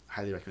 I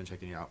highly recommend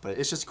checking it out. But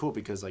it's just cool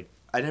because, like,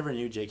 I never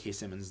knew J.K.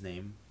 Simmons'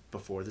 name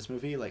before this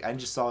movie. Like, I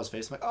just saw his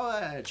face. I'm like, oh,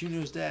 yeah,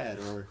 Junior's dad.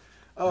 Or,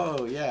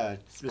 oh, yeah,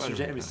 Mr.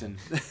 Jameson.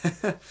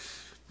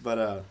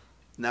 But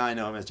now I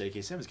know him as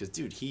J.K. Simmons because,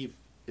 dude, he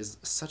is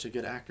such a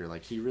good actor.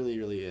 Like, he really,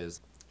 really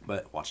is.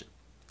 But watch it.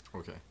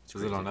 Okay.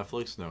 Is it on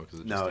Netflix? No,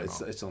 because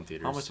it's still in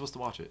theaters. How am I supposed to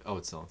watch it? Oh,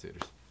 it's still in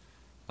theaters.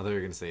 I thought you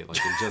were gonna say like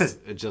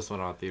it just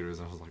went on theaters.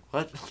 And I was like,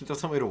 what?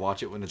 That's not way to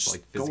watch it when it's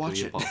like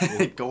physically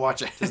impossible. Go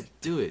watch it.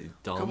 Just do it,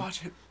 dumb. Go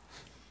watch it.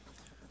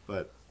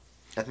 But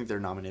I think they're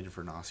nominated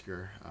for an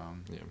Oscar.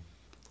 Yeah.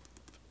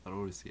 I don't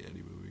want to see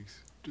any movies.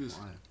 Just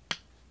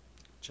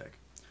check.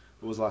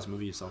 What was the last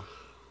movie you saw?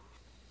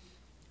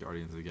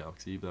 Guardians of the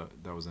Galaxy. That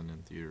wasn't in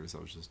theaters.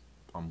 That was just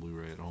on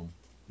Blu-ray at home.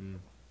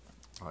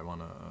 I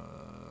want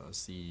to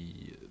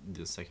see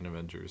the second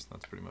Avengers.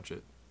 That's pretty much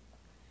it.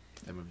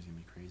 That movie's gonna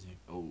be crazy.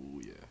 Oh,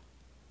 yeah.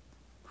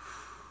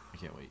 I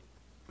can't wait.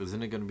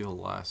 Isn't it going to be the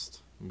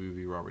last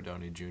movie Robert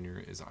Downey Jr.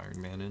 is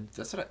Iron Man in?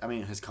 That's what I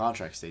mean. His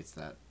contract states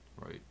that.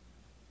 Right.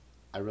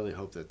 I really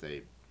hope that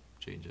they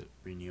Change it.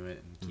 renew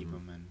it and keep Mhm.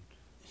 him, and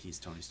he's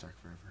Tony Stark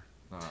forever.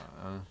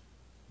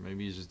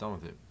 Maybe he's just done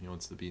with it. He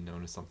wants to be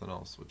known as something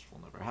else, which will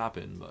never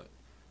happen, but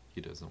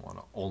he doesn't want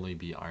to only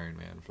be Iron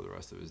Man for the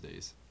rest of his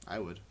days. I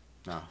would.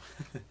 No.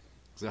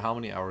 So how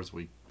many hours a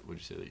week would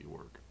you say that you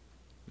work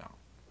now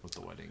with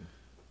the wedding?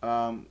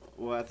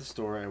 Well, at the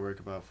store, I work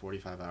about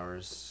 45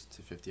 hours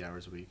to 50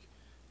 hours a week.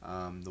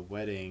 The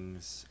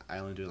weddings, I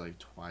only do like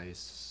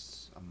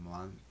twice a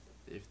month,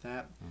 if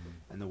that. Mm-hmm.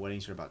 And the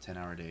weddings are about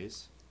 10-hour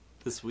days.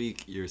 This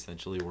week, you're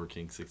essentially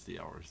working 60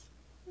 hours.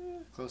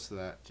 Close to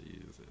that.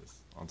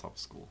 Jesus. On top of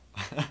school.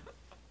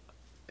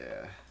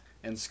 Yeah.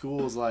 And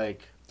school's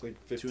like It's like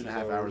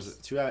 2.5 hours.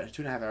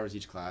 2.5 hours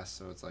each class,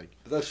 so it's like.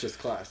 But that's just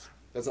class.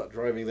 That's not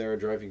driving there,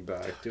 driving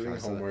back, doing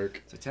Class,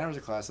 homework. So 10 hours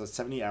of class, so that's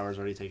 70 hours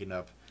already taken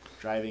up.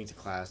 Driving to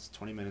class,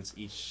 20 minutes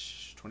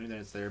each, 20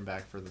 minutes there and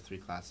back for the 3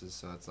 classes,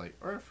 so it's like,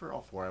 or for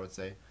all 4, I would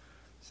say.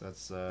 So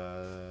that's, 2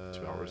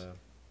 hours.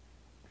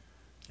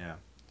 Yeah.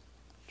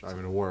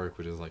 Driving to work,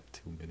 which is like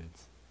 2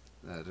 minutes.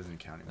 That doesn't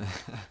count anymore.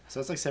 So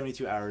it's like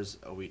 72 hours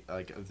a week,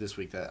 like of this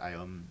week that I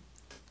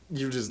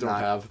You just don't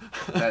Not-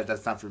 have.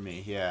 that's not for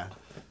me. Yeah.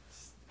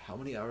 How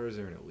many hours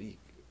are in a week?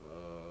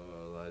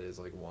 That is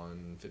like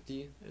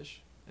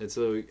 150-ish. And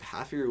so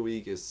half your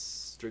week is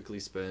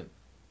strictly spent.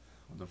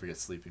 Well, don't forget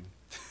sleeping.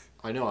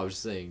 I know, I was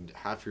just saying,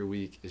 half your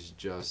week is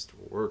just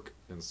work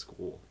and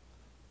school.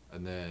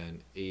 And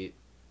then 8,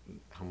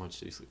 how much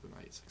do you sleep at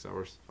night? 6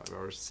 hours? 5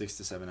 hours? 6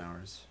 to 7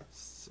 hours.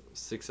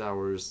 6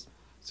 hours.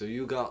 So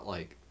you got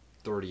like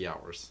 30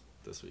 hours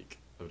this week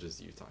of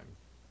just you time.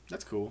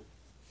 That's cool.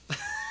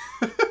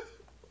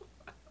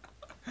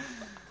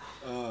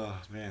 Oh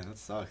man, that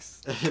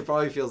sucks. It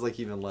probably feels like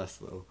even less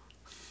though.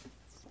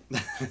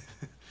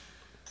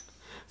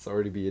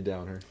 Sorry to be a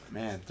downer.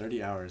 Man,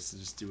 30 hours to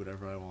just do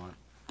whatever I want.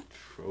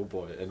 Oh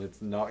boy, and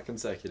it's not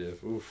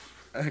consecutive. Oof.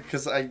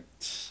 Cause and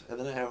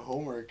then I have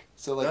homework.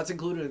 So like That's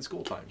included in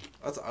school time.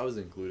 That's what I was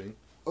including.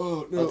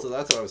 oh no.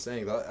 That's what I was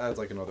saying. That adds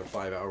like another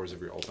 5 hours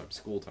of your all-time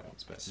school time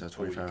spent. So a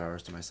 25 week.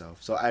 hours to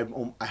myself. So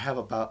I have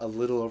about a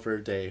little over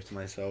a day to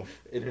myself,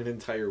 In an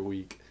entire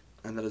week.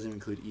 and that doesn't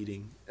include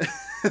eating.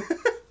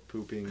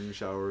 Pooping,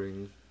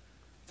 showering.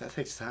 That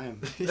takes time.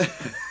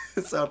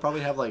 So I'll probably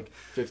have like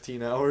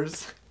 15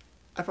 hours.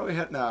 I probably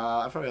have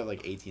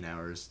like 18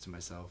 hours to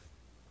myself.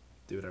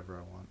 Do whatever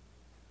I want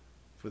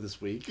for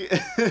this week.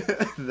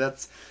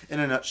 That's in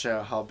a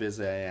nutshell how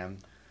busy I am.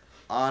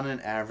 On an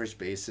average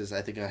basis,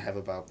 I think I have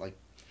about like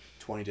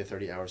 20 to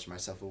 30 hours for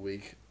myself a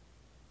week.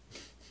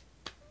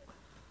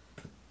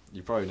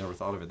 You probably never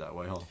thought of it that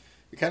way, huh?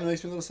 It kind of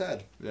makes me a little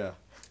sad. Yeah.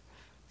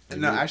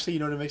 No, actually, you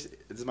know what it makes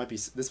this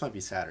might be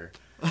sadder.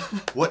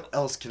 What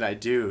else can I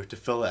do to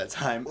fill that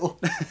time?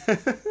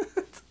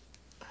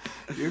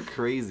 You're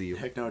crazy.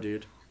 Heck no,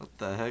 dude. What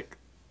the heck?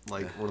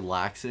 Like,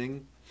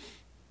 relaxing?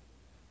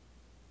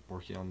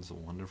 Working on this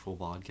wonderful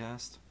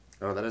podcast?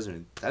 Oh, that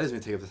doesn't even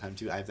take up the time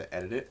too. I have to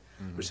edit it,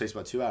 which takes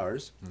about 2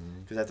 hours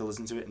because I have to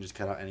listen to it and just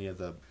cut out any of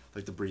the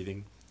the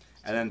breathing,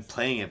 and then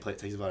playing it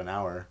takes about an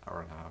hour,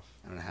 Hour and a half.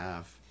 hour and a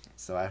half.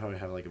 So I probably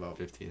have like about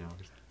 15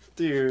 hours.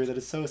 Dude, that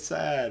is so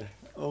sad.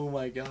 Oh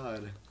my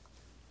god.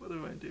 What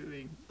am I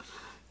doing?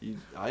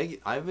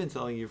 I've been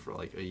telling you for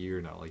like a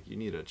year now, like, you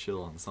need to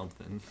chill on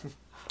something.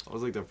 I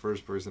was like the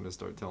first person to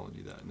start telling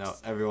you that. Now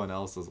everyone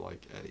else is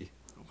like, hey,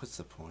 What's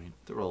the point?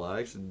 to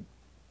relax and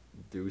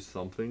do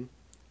something.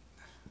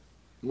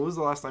 When was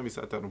the last time you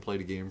sat down and played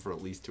a game for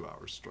at least 2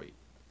 hours straight?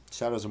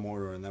 Shadows of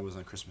Mordor, and that was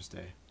on Christmas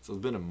Day. So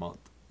it's been a month.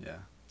 Yeah.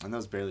 And that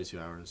was barely 2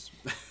 hours.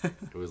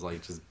 It was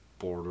like just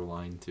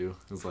borderline too.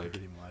 It was like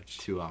Pretty much.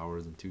 2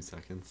 hours and 2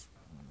 seconds.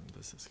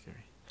 This is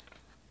scary.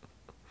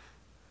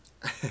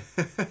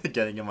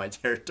 Getting in my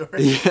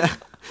territory. Yeah.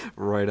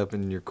 Right up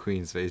in your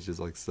queen's face, just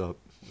like, sup.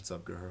 What's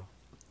up, girl?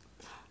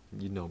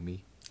 You know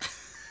me.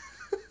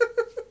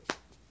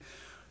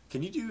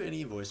 Can you do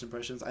any voice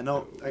impressions? I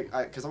know,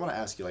 because I want to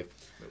ask you, like,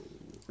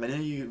 I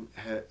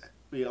know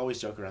we always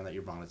joke around that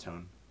you're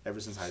monotone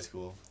ever since high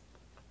school.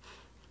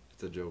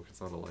 It's a joke.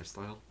 It's not a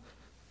lifestyle.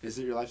 Is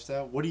it your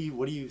lifestyle? What do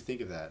you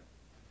think of that?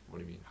 What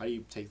do you mean? How do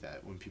you take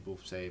that when people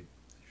say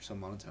you're so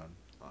monotone?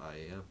 I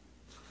am.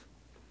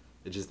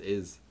 It just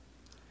is.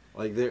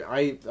 Like,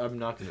 I'm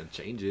not gonna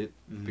change it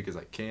because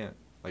I can't.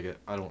 Like,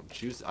 I don't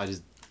choose.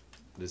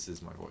 This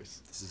is my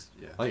voice. This is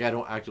Like, I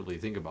don't actively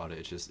think about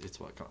it. It's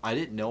what I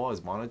didn't know I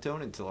was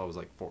monotone until I was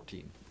like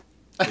 14,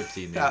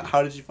 15 maybe.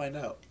 How did you find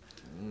out?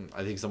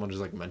 I think someone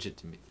just like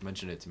mentioned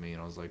it to me,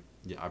 and I was like,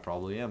 yeah, I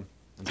probably am.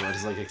 And so I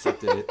just like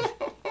accepted it.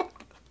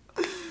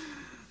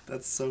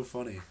 That's so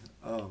funny.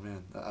 Oh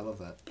man, I love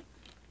that.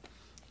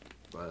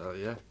 But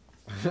yeah.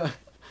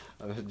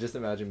 Just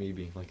imagine me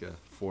being like a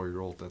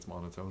 4-year-old that's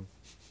monotone.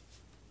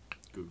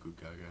 Goo goo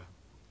gaga.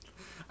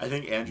 I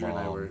think Andrew and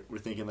I Mom. were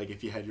thinking like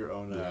if you had your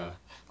own Yeah.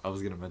 I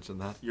was gonna mention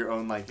that. your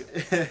own like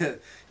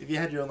if you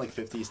had your own like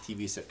 50s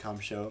TV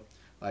sitcom show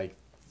like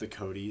the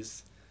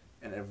Codys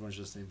and everyone's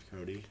just named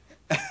Cody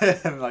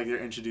and like they're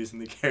introducing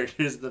the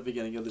characters at the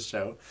beginning of the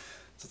show.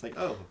 So it's like,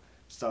 oh,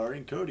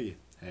 starring Cody.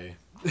 Hey.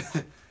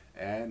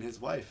 And his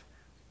wife,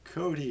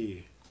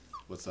 Cody.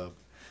 What's up?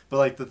 But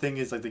like the thing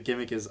is like the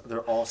gimmick is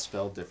they're all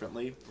spelled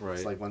differently. Right.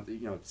 It's like one CODY,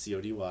 Yeah.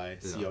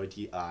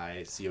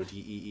 CODI,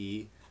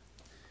 CODEE.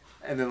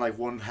 And then like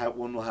one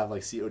will have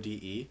like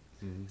CODE.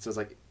 Mm-hmm. So it's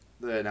like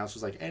the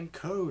announcer's like, and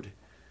code.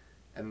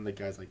 And then the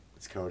guy's like,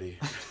 it's Cody.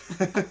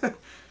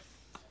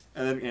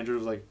 And then Andrew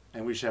was like,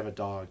 and we should have a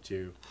dog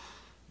too.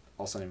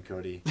 Also named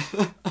Cody.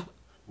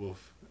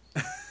 Wolf.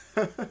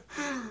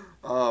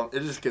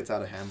 It just gets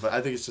out of hand, but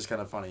I think it's just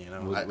kind of funny, you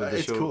know.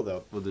 It's cool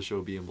though. Would the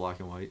show be in black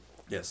and white?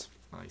 Yes.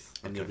 Nice.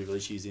 And Okay. you'll be really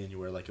cheesy and you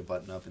wear like a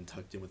button up and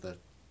tucked in with a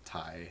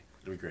tie.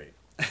 It'll be great.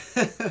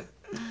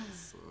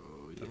 So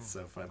yeah. That's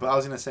so funny. But I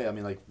was gonna say, I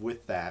mean, like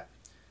with that,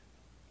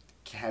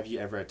 have you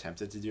ever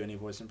attempted to do any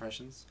voice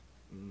impressions?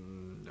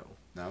 No.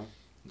 No.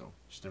 No.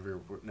 Just never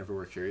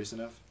were curious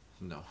enough.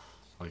 No.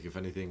 Like if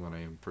anything, when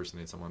I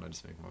impersonate someone, I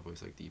just make my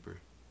voice like deeper.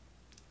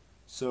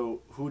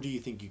 So who do you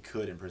think you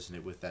could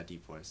impersonate with that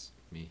deep voice?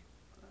 Me.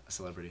 A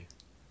celebrity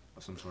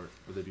of some sort.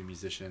 Would they be a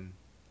musician?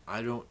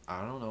 I don't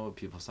know what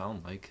people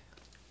sound like.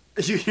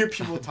 You hear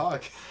people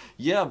talk.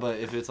 Yeah, but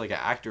if it's like an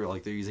actor,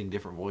 like they're using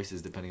different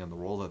voices depending on the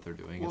role that they're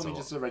doing. Well, It's I mean,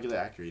 all- just a regular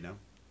actor, you know.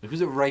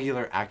 who's a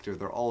regular actor?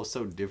 They're all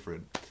so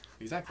different.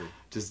 Exactly.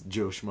 Just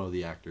Joe Schmo,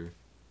 the actor.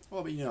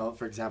 Well, but you know,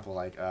 for example,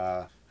 like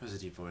who's a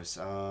deep voice?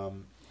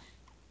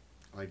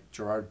 Like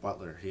Gerard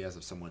Butler, he has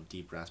a somewhat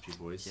deep, raspy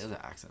voice. He has an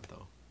accent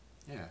though.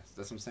 Yeah,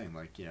 that's what I'm saying.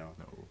 Like, you know,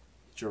 No,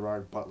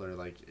 Gerard Butler,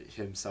 like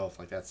himself,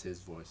 like that's his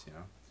voice, you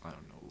know. I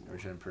don't know. Or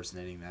should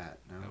impersonating that?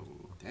 No. No.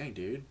 Dang,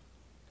 dude.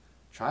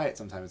 Try it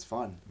sometime. It's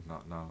fun.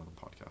 Not on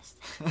the podcast.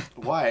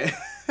 Why?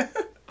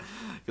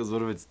 Because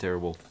what if it's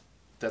terrible?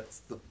 That's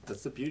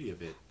the beauty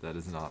of it. That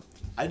is not.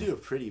 I do a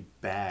pretty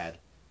bad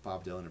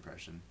Bob Dylan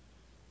impression.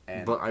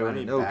 And But I when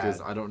wouldn't know bad-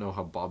 because I don't know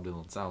how Bob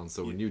Dylan sounds.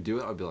 So when You- you do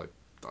it, I'd be like,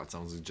 that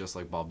sounds just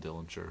like Bob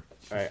Dylan. Sure.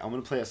 All right, I'm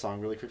gonna play a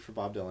song really quick for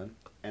Bob Dylan,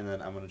 and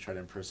then I'm gonna try to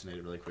impersonate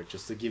it really quick,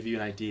 just to give you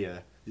an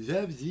idea. You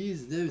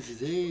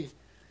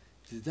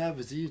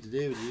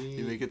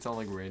make it sound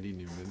like Randy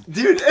Newman.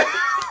 Dude,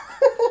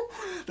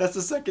 that's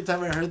the second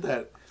time I heard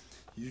that.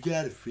 You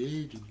got a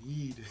friend you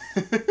need.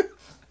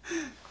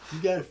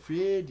 You got a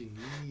friend you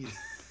need.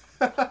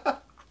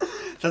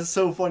 That's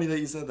so funny that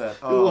you said that.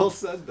 Who else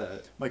said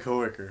that? My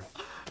coworker,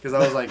 because I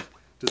was like,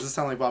 "Does this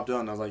sound like Bob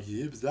Dylan?" And I was like,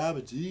 "Yep."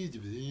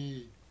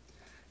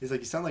 He's like,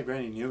 "You sound like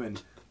Randy Newman."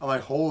 I'm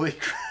like, "Holy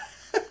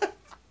crap!"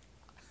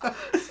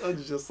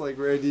 Sounds just like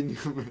Randy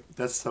Newman.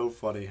 That's so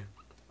funny.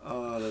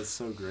 Oh, that's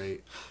so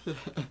great.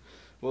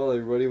 Well,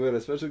 everybody, we had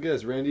a special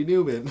guest, Randy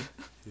Newman.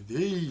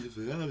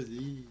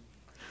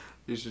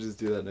 You should just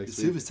do that next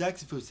Silver week.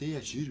 saxophone say I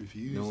should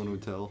refuse. No one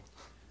would tell.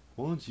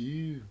 Want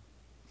you?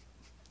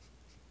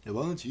 I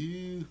want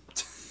you.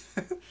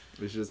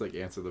 We should just like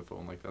answer the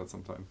phone like that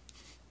sometime.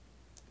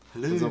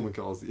 Hello. When someone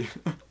calls you.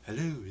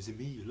 Hello, is it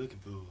me you're looking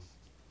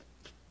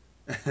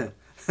for?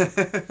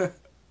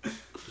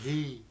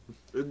 Hey.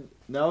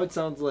 Now it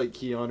sounds like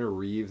Keanu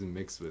Reeves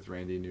mixed with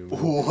Randy Newman.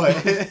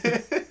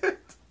 What?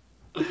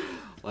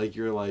 Like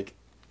you're like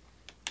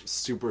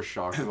super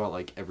shocked about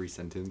like every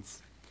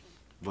sentence,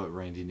 but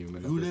Randy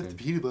Newman. Who at left the same-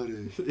 peanut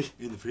butter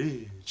in the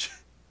fridge?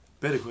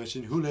 Better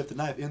question, who left the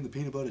knife in the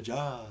peanut butter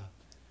jar?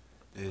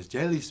 There's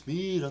jelly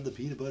smeared on the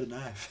peanut butter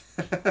knife.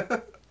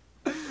 Alright,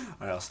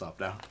 I'll stop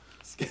now.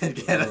 Let's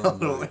get out Oh of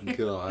the my way.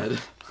 god.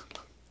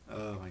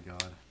 Oh my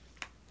god.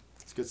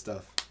 It's good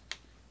stuff.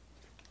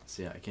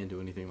 So yeah, I can't do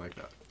anything like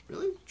that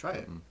Really? Try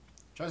it. Mm-mm.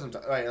 Try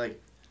sometime. Alright,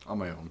 like, on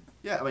my own.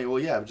 yeah, I mean, well,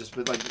 yeah,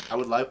 but like, I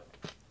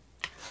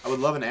would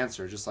love an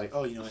answer, just like,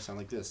 oh, you know, I sound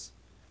like this.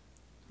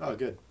 Oh,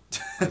 good.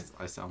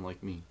 I sound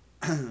like me.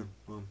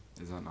 Well,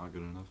 Is that not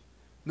good enough?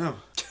 no.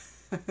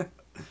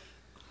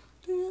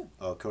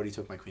 Oh, Cody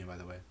took my queen, by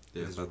the way.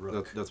 Yeah, His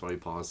rook. that's why he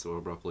paused so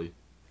abruptly.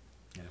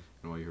 Yeah.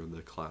 And why you heard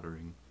the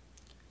clattering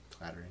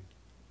Clattering.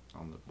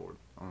 on the board.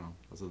 I don't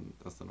know.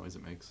 That's the noise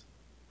it makes.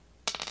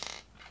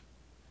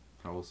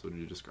 How else would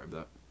you describe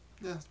that?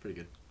 Yeah, that's pretty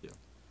good.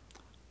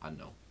 I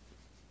know.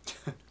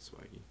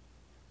 Swaggy.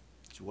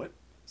 What?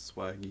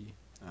 Swaggy.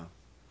 Oh.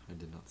 I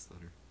did not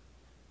stutter.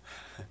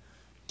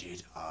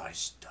 Did I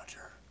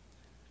stutter?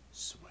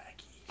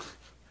 Swaggy.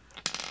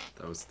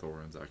 That was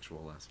Thorin's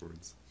actual last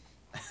words.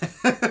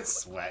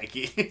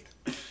 Swaggy.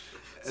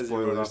 As he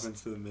rode off Spoilers.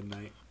 into the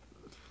midnight.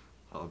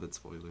 Hobbit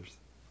spoilers.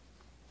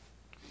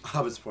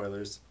 Hobbit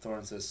spoilers.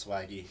 Thorin says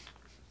swaggy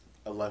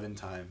 11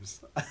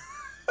 times.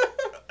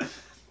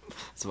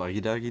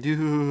 Swaggy doggy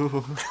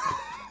doo.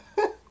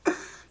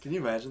 Can you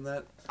imagine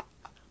that?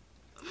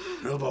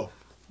 Bilbo.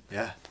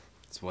 Yeah.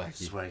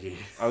 Swaggy. Swaggy.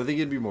 I would think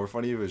it'd be more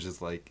funny if it was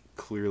just like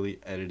clearly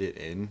edited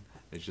in.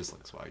 It's just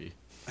like swaggy.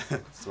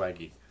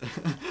 Swaggy.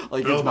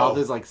 Like his Bilbo. mouth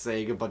is like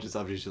saying a bunch of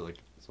stuff. He's just like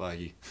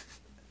swaggy.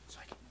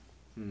 Swaggy.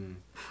 Hmm.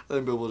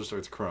 Then Bilbo just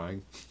starts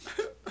crying.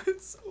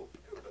 It's so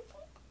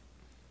beautiful.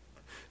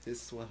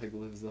 His swag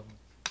lives on.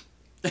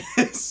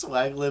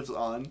 Swag lives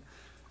on.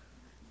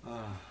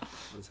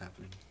 What is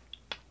happening?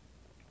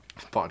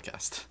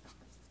 Podcast.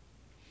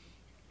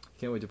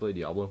 Can't wait to play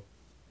Diablo.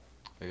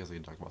 I guess I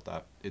can talk about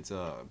that. It's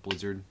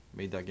Blizzard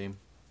made that game.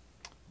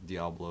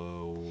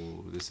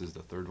 Diablo. This is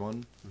the third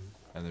one,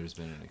 and there's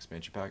been an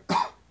expansion pack.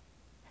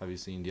 Have you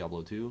seen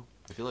Diablo 2?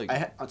 I feel like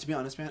to be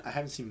honest, man, I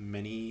haven't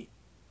seen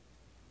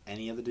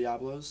any of the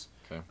Diablos.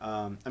 Okay.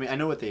 I mean, I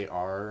know what they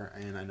are,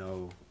 and I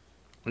know.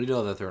 you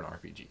know that they're an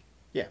RPG.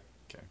 Yeah.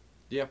 Okay.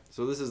 Yeah.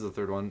 So this is the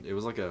third one. It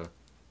was like a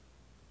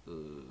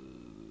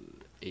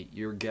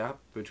 8-year gap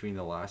between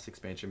the last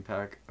expansion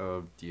pack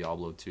of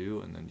Diablo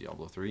 2 and then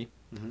Diablo 3.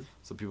 Mm-hmm.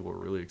 So people were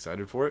really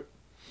excited for it.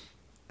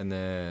 And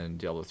then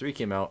Diablo 3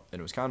 came out, and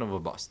it was kind of a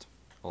bust.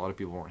 A lot of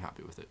people weren't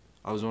happy with it.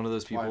 I was one of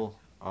those people.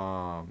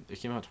 It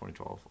came out in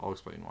 2012. I'll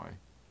explain why.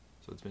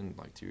 So it's been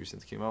like 2 years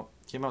since it came out.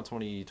 It came out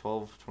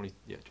 2012, spring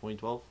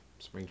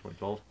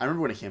 2012. I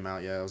remember when it came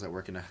out. Yeah, I was at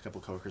work, and a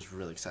couple coworkers were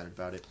really excited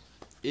about it.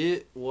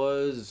 It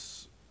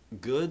was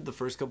good the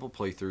first couple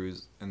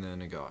playthroughs, and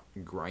then it got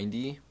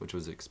grindy, which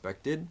was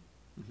expected,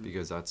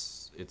 because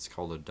it's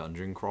called a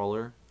dungeon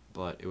crawler,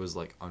 but it was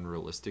like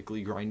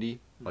unrealistically grindy.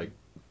 Like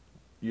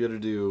you had to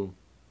do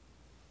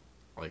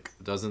like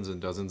dozens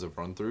and dozens of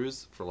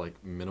run-throughs for like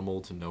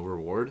minimal to no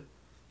reward,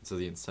 so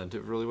the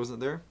incentive really wasn't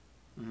there.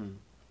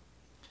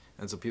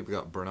 And so people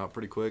got burnt out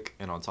pretty quick,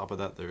 and on top of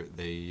that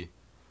they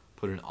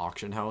put an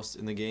auction house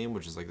in the game,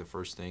 which is like the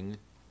first thing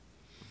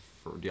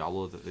for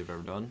Diablo that they've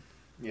ever done.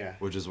 Yeah.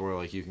 Which is where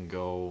like you can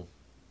go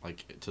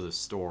like to the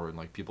store, and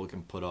like people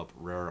can put up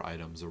rare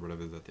items or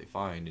whatever that they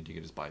find, and you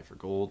can just buy it for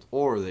gold.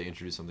 Or they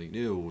introduce something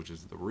new, which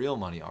is the real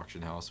money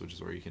auction house, which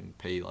is where you can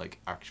pay like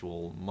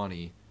actual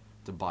money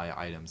to buy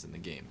items in the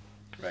game.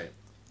 Right.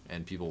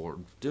 And people were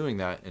doing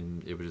that,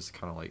 and it was just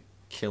kind of like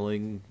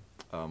killing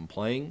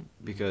playing,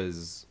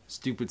 because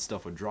stupid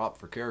stuff would drop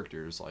for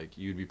characters. Like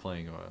you'd be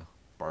playing a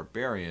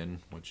barbarian,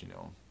 which, you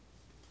know,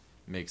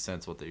 makes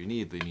sense what they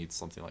need. They need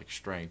something like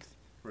strength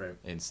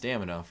and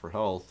stamina for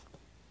health,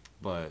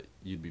 but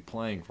you'd be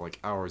playing for like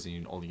hours and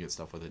you'd only get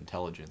stuff with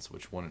intelligence,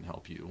 which wouldn't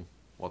help you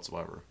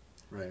whatsoever.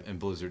 Right. And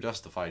Blizzard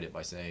justified it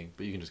by saying,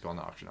 but you can just go on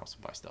the auction house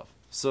and buy stuff.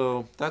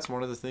 So that's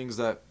one of the things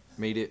that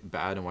made it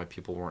bad and why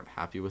people weren't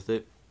happy with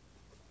it,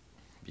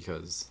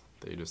 because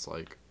they just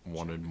like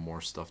wanted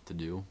more stuff to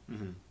do.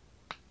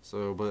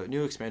 So, but a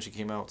new expansion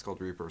came out. It's called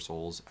Reaper of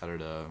Souls.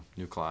 Added a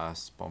new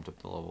class, bumped up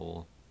the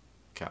level,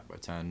 capped by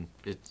 10.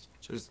 It's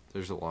just,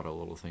 there's a lot of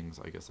little things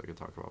I guess I could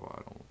talk about, but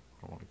I don't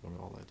want to go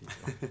into all that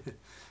detail.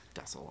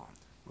 That's a lot.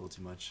 A little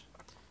too much.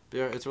 But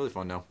yeah, it's really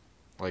fun now.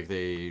 Like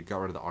they got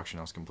rid of the auction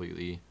house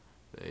completely.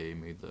 They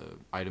made the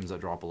items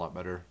that drop a lot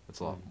better. It's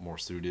a lot more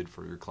suited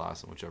for your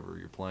class and whichever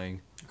you're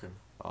playing. Okay.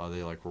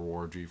 They like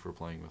reward you for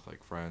playing with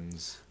like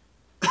friends.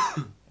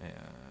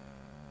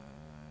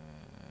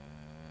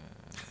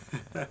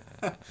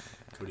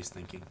 Cody's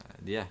thinking.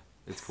 Yeah,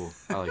 it's cool.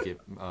 I like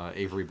it.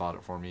 Avery bought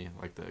it for me,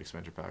 like the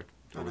expansion pack,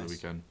 over the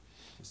weekend.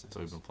 Nice. So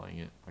we've been playing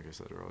it, like I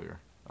said earlier.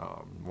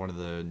 One of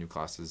the new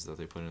classes that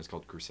they put in is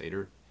called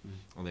Crusader,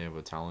 and they have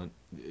a talent.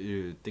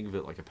 You think of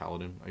it like a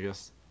paladin, I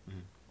guess.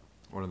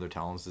 One of their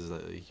talents is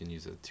that you can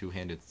use a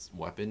two-handed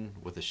weapon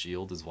with a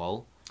shield as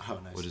well. Oh,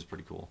 nice. Which is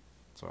pretty cool.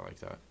 So I like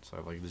that. So I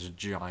have like this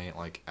giant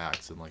like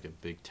axe and like a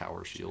big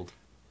tower shield.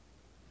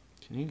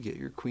 Can you get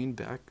your queen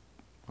back?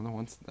 On the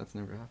once that's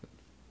never happened.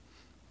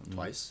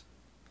 Twice?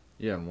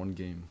 Yeah, in one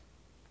game.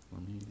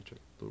 Let me check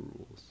the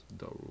rules.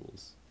 The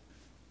rules.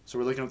 So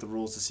we're looking at the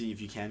rules to see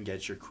if you can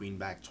get your queen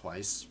back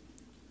twice,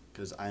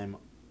 because I am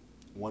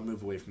one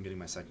move away from getting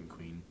my second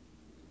queen,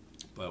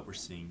 but we're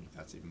seeing if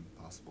that's even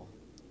possible.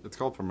 It's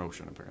called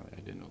promotion, apparently.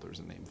 I didn't know there was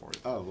a name for it.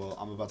 Oh, well,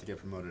 I'm about to get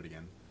promoted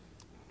again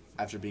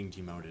after being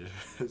demoted,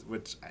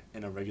 which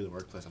in a regular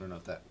workplace, I don't know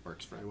if that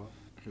works very well.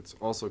 It's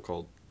also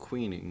called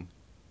queening.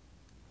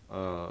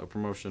 A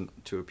promotion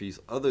to a piece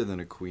other than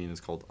a queen is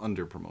called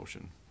under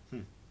promotion.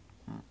 No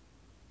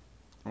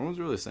one's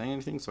really saying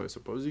anything, so I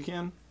suppose you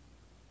can.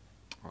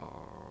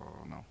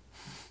 No.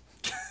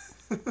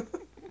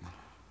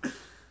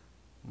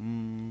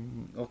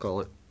 I'll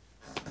call it.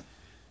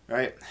 All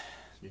right,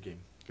 good game.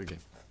 Good game.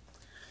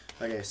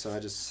 Okay, so I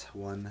just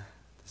won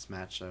this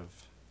match of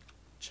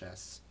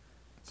chess.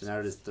 So now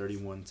it is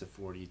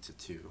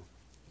 31-40-2.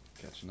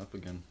 Catching up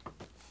again.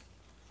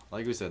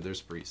 Like we said, there's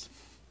sprees.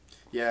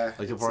 Yeah.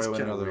 Like he'll probably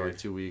win another like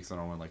 2 weeks, and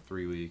I'll win like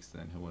 3 weeks,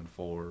 then he'll win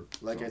 4.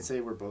 Like so. I'd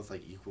say we're both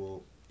like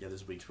equal. Yeah,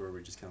 there's weeks where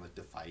we just kind of like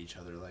defy each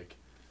other like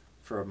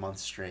for a month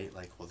straight.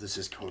 Like, well, this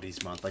is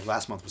Cody's month. Like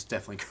last month was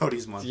definitely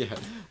Cody's month. Yeah,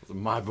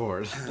 my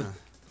board.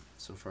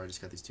 So far, I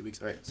just got these 2 weeks.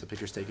 All right, so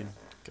picture's taken.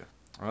 Okay.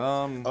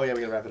 Oh yeah,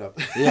 we gotta wrap it up.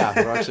 Yeah,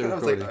 we're actually I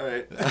was recording. like,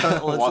 all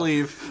right, Let's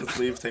leave. Let's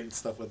leave. Take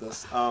stuff with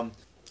us.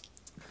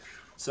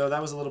 So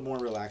that was a little more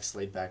relaxed,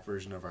 laid-back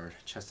version of our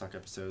Chess Talk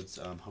episodes.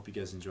 Hope you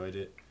guys enjoyed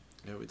it.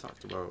 Yeah, we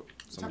talked about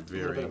some Talked a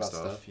little bit varying about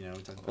stuff. You know,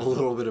 we talked A about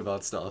little bit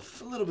about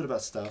stuff. A little bit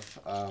about stuff.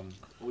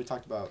 We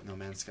talked about No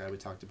Man's Sky. We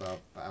talked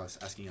about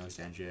asking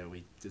Alexandria.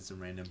 We did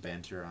some random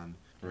banter on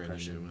Random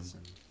impressions. Newman.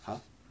 And, huh?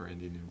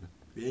 Randy Newman.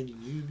 Randy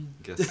Newman.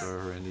 Guest star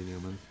Randy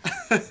Newman.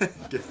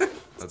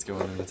 That's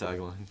going in the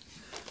tagline.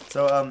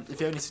 So, if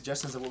you have any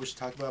suggestions of what we should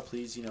talk about,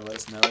 please, let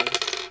us know.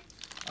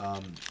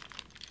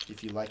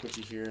 If you like what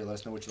you hear, let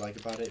us know what you like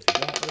about it. If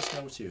you don't, let us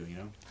know too,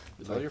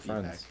 We'd Tell like your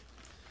feedback.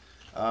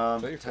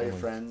 friends. Tell your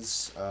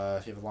friends.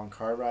 If you have a long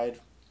car ride,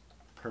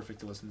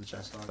 perfect to listen to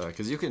Chess Talk.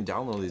 Because you can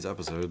download these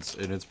episodes,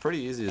 and it's pretty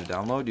easy to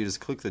download. You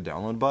just click the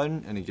download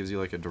button, and it gives you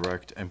like a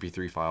direct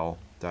MP3 file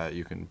that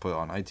you can put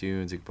on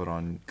iTunes, you can put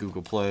on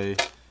Google Play.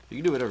 You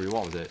can do whatever you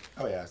want with it.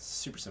 Oh yeah, it's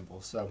super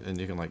simple. So. And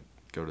you can like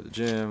go to the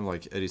gym,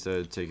 like Eddie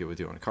said, take it with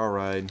you on a car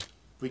ride.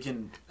 We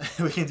can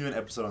do an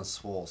episode on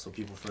Swole, so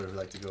people who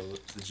like to go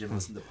to the gym and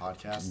listen to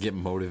podcasts. Get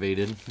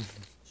motivated.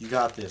 You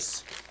got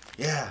this.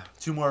 Yeah,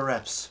 2 more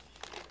reps.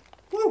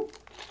 Woo!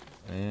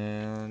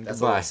 And That's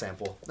goodbye. a little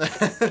sample.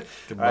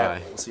 Goodbye. All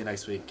right, we'll see you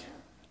next week.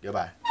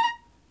 Goodbye.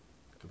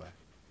 Goodbye.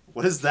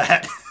 What is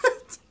that?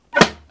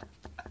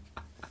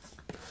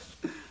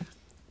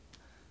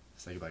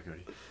 Say goodbye,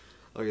 Cody.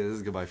 Okay, this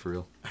is goodbye for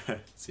real.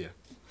 See ya.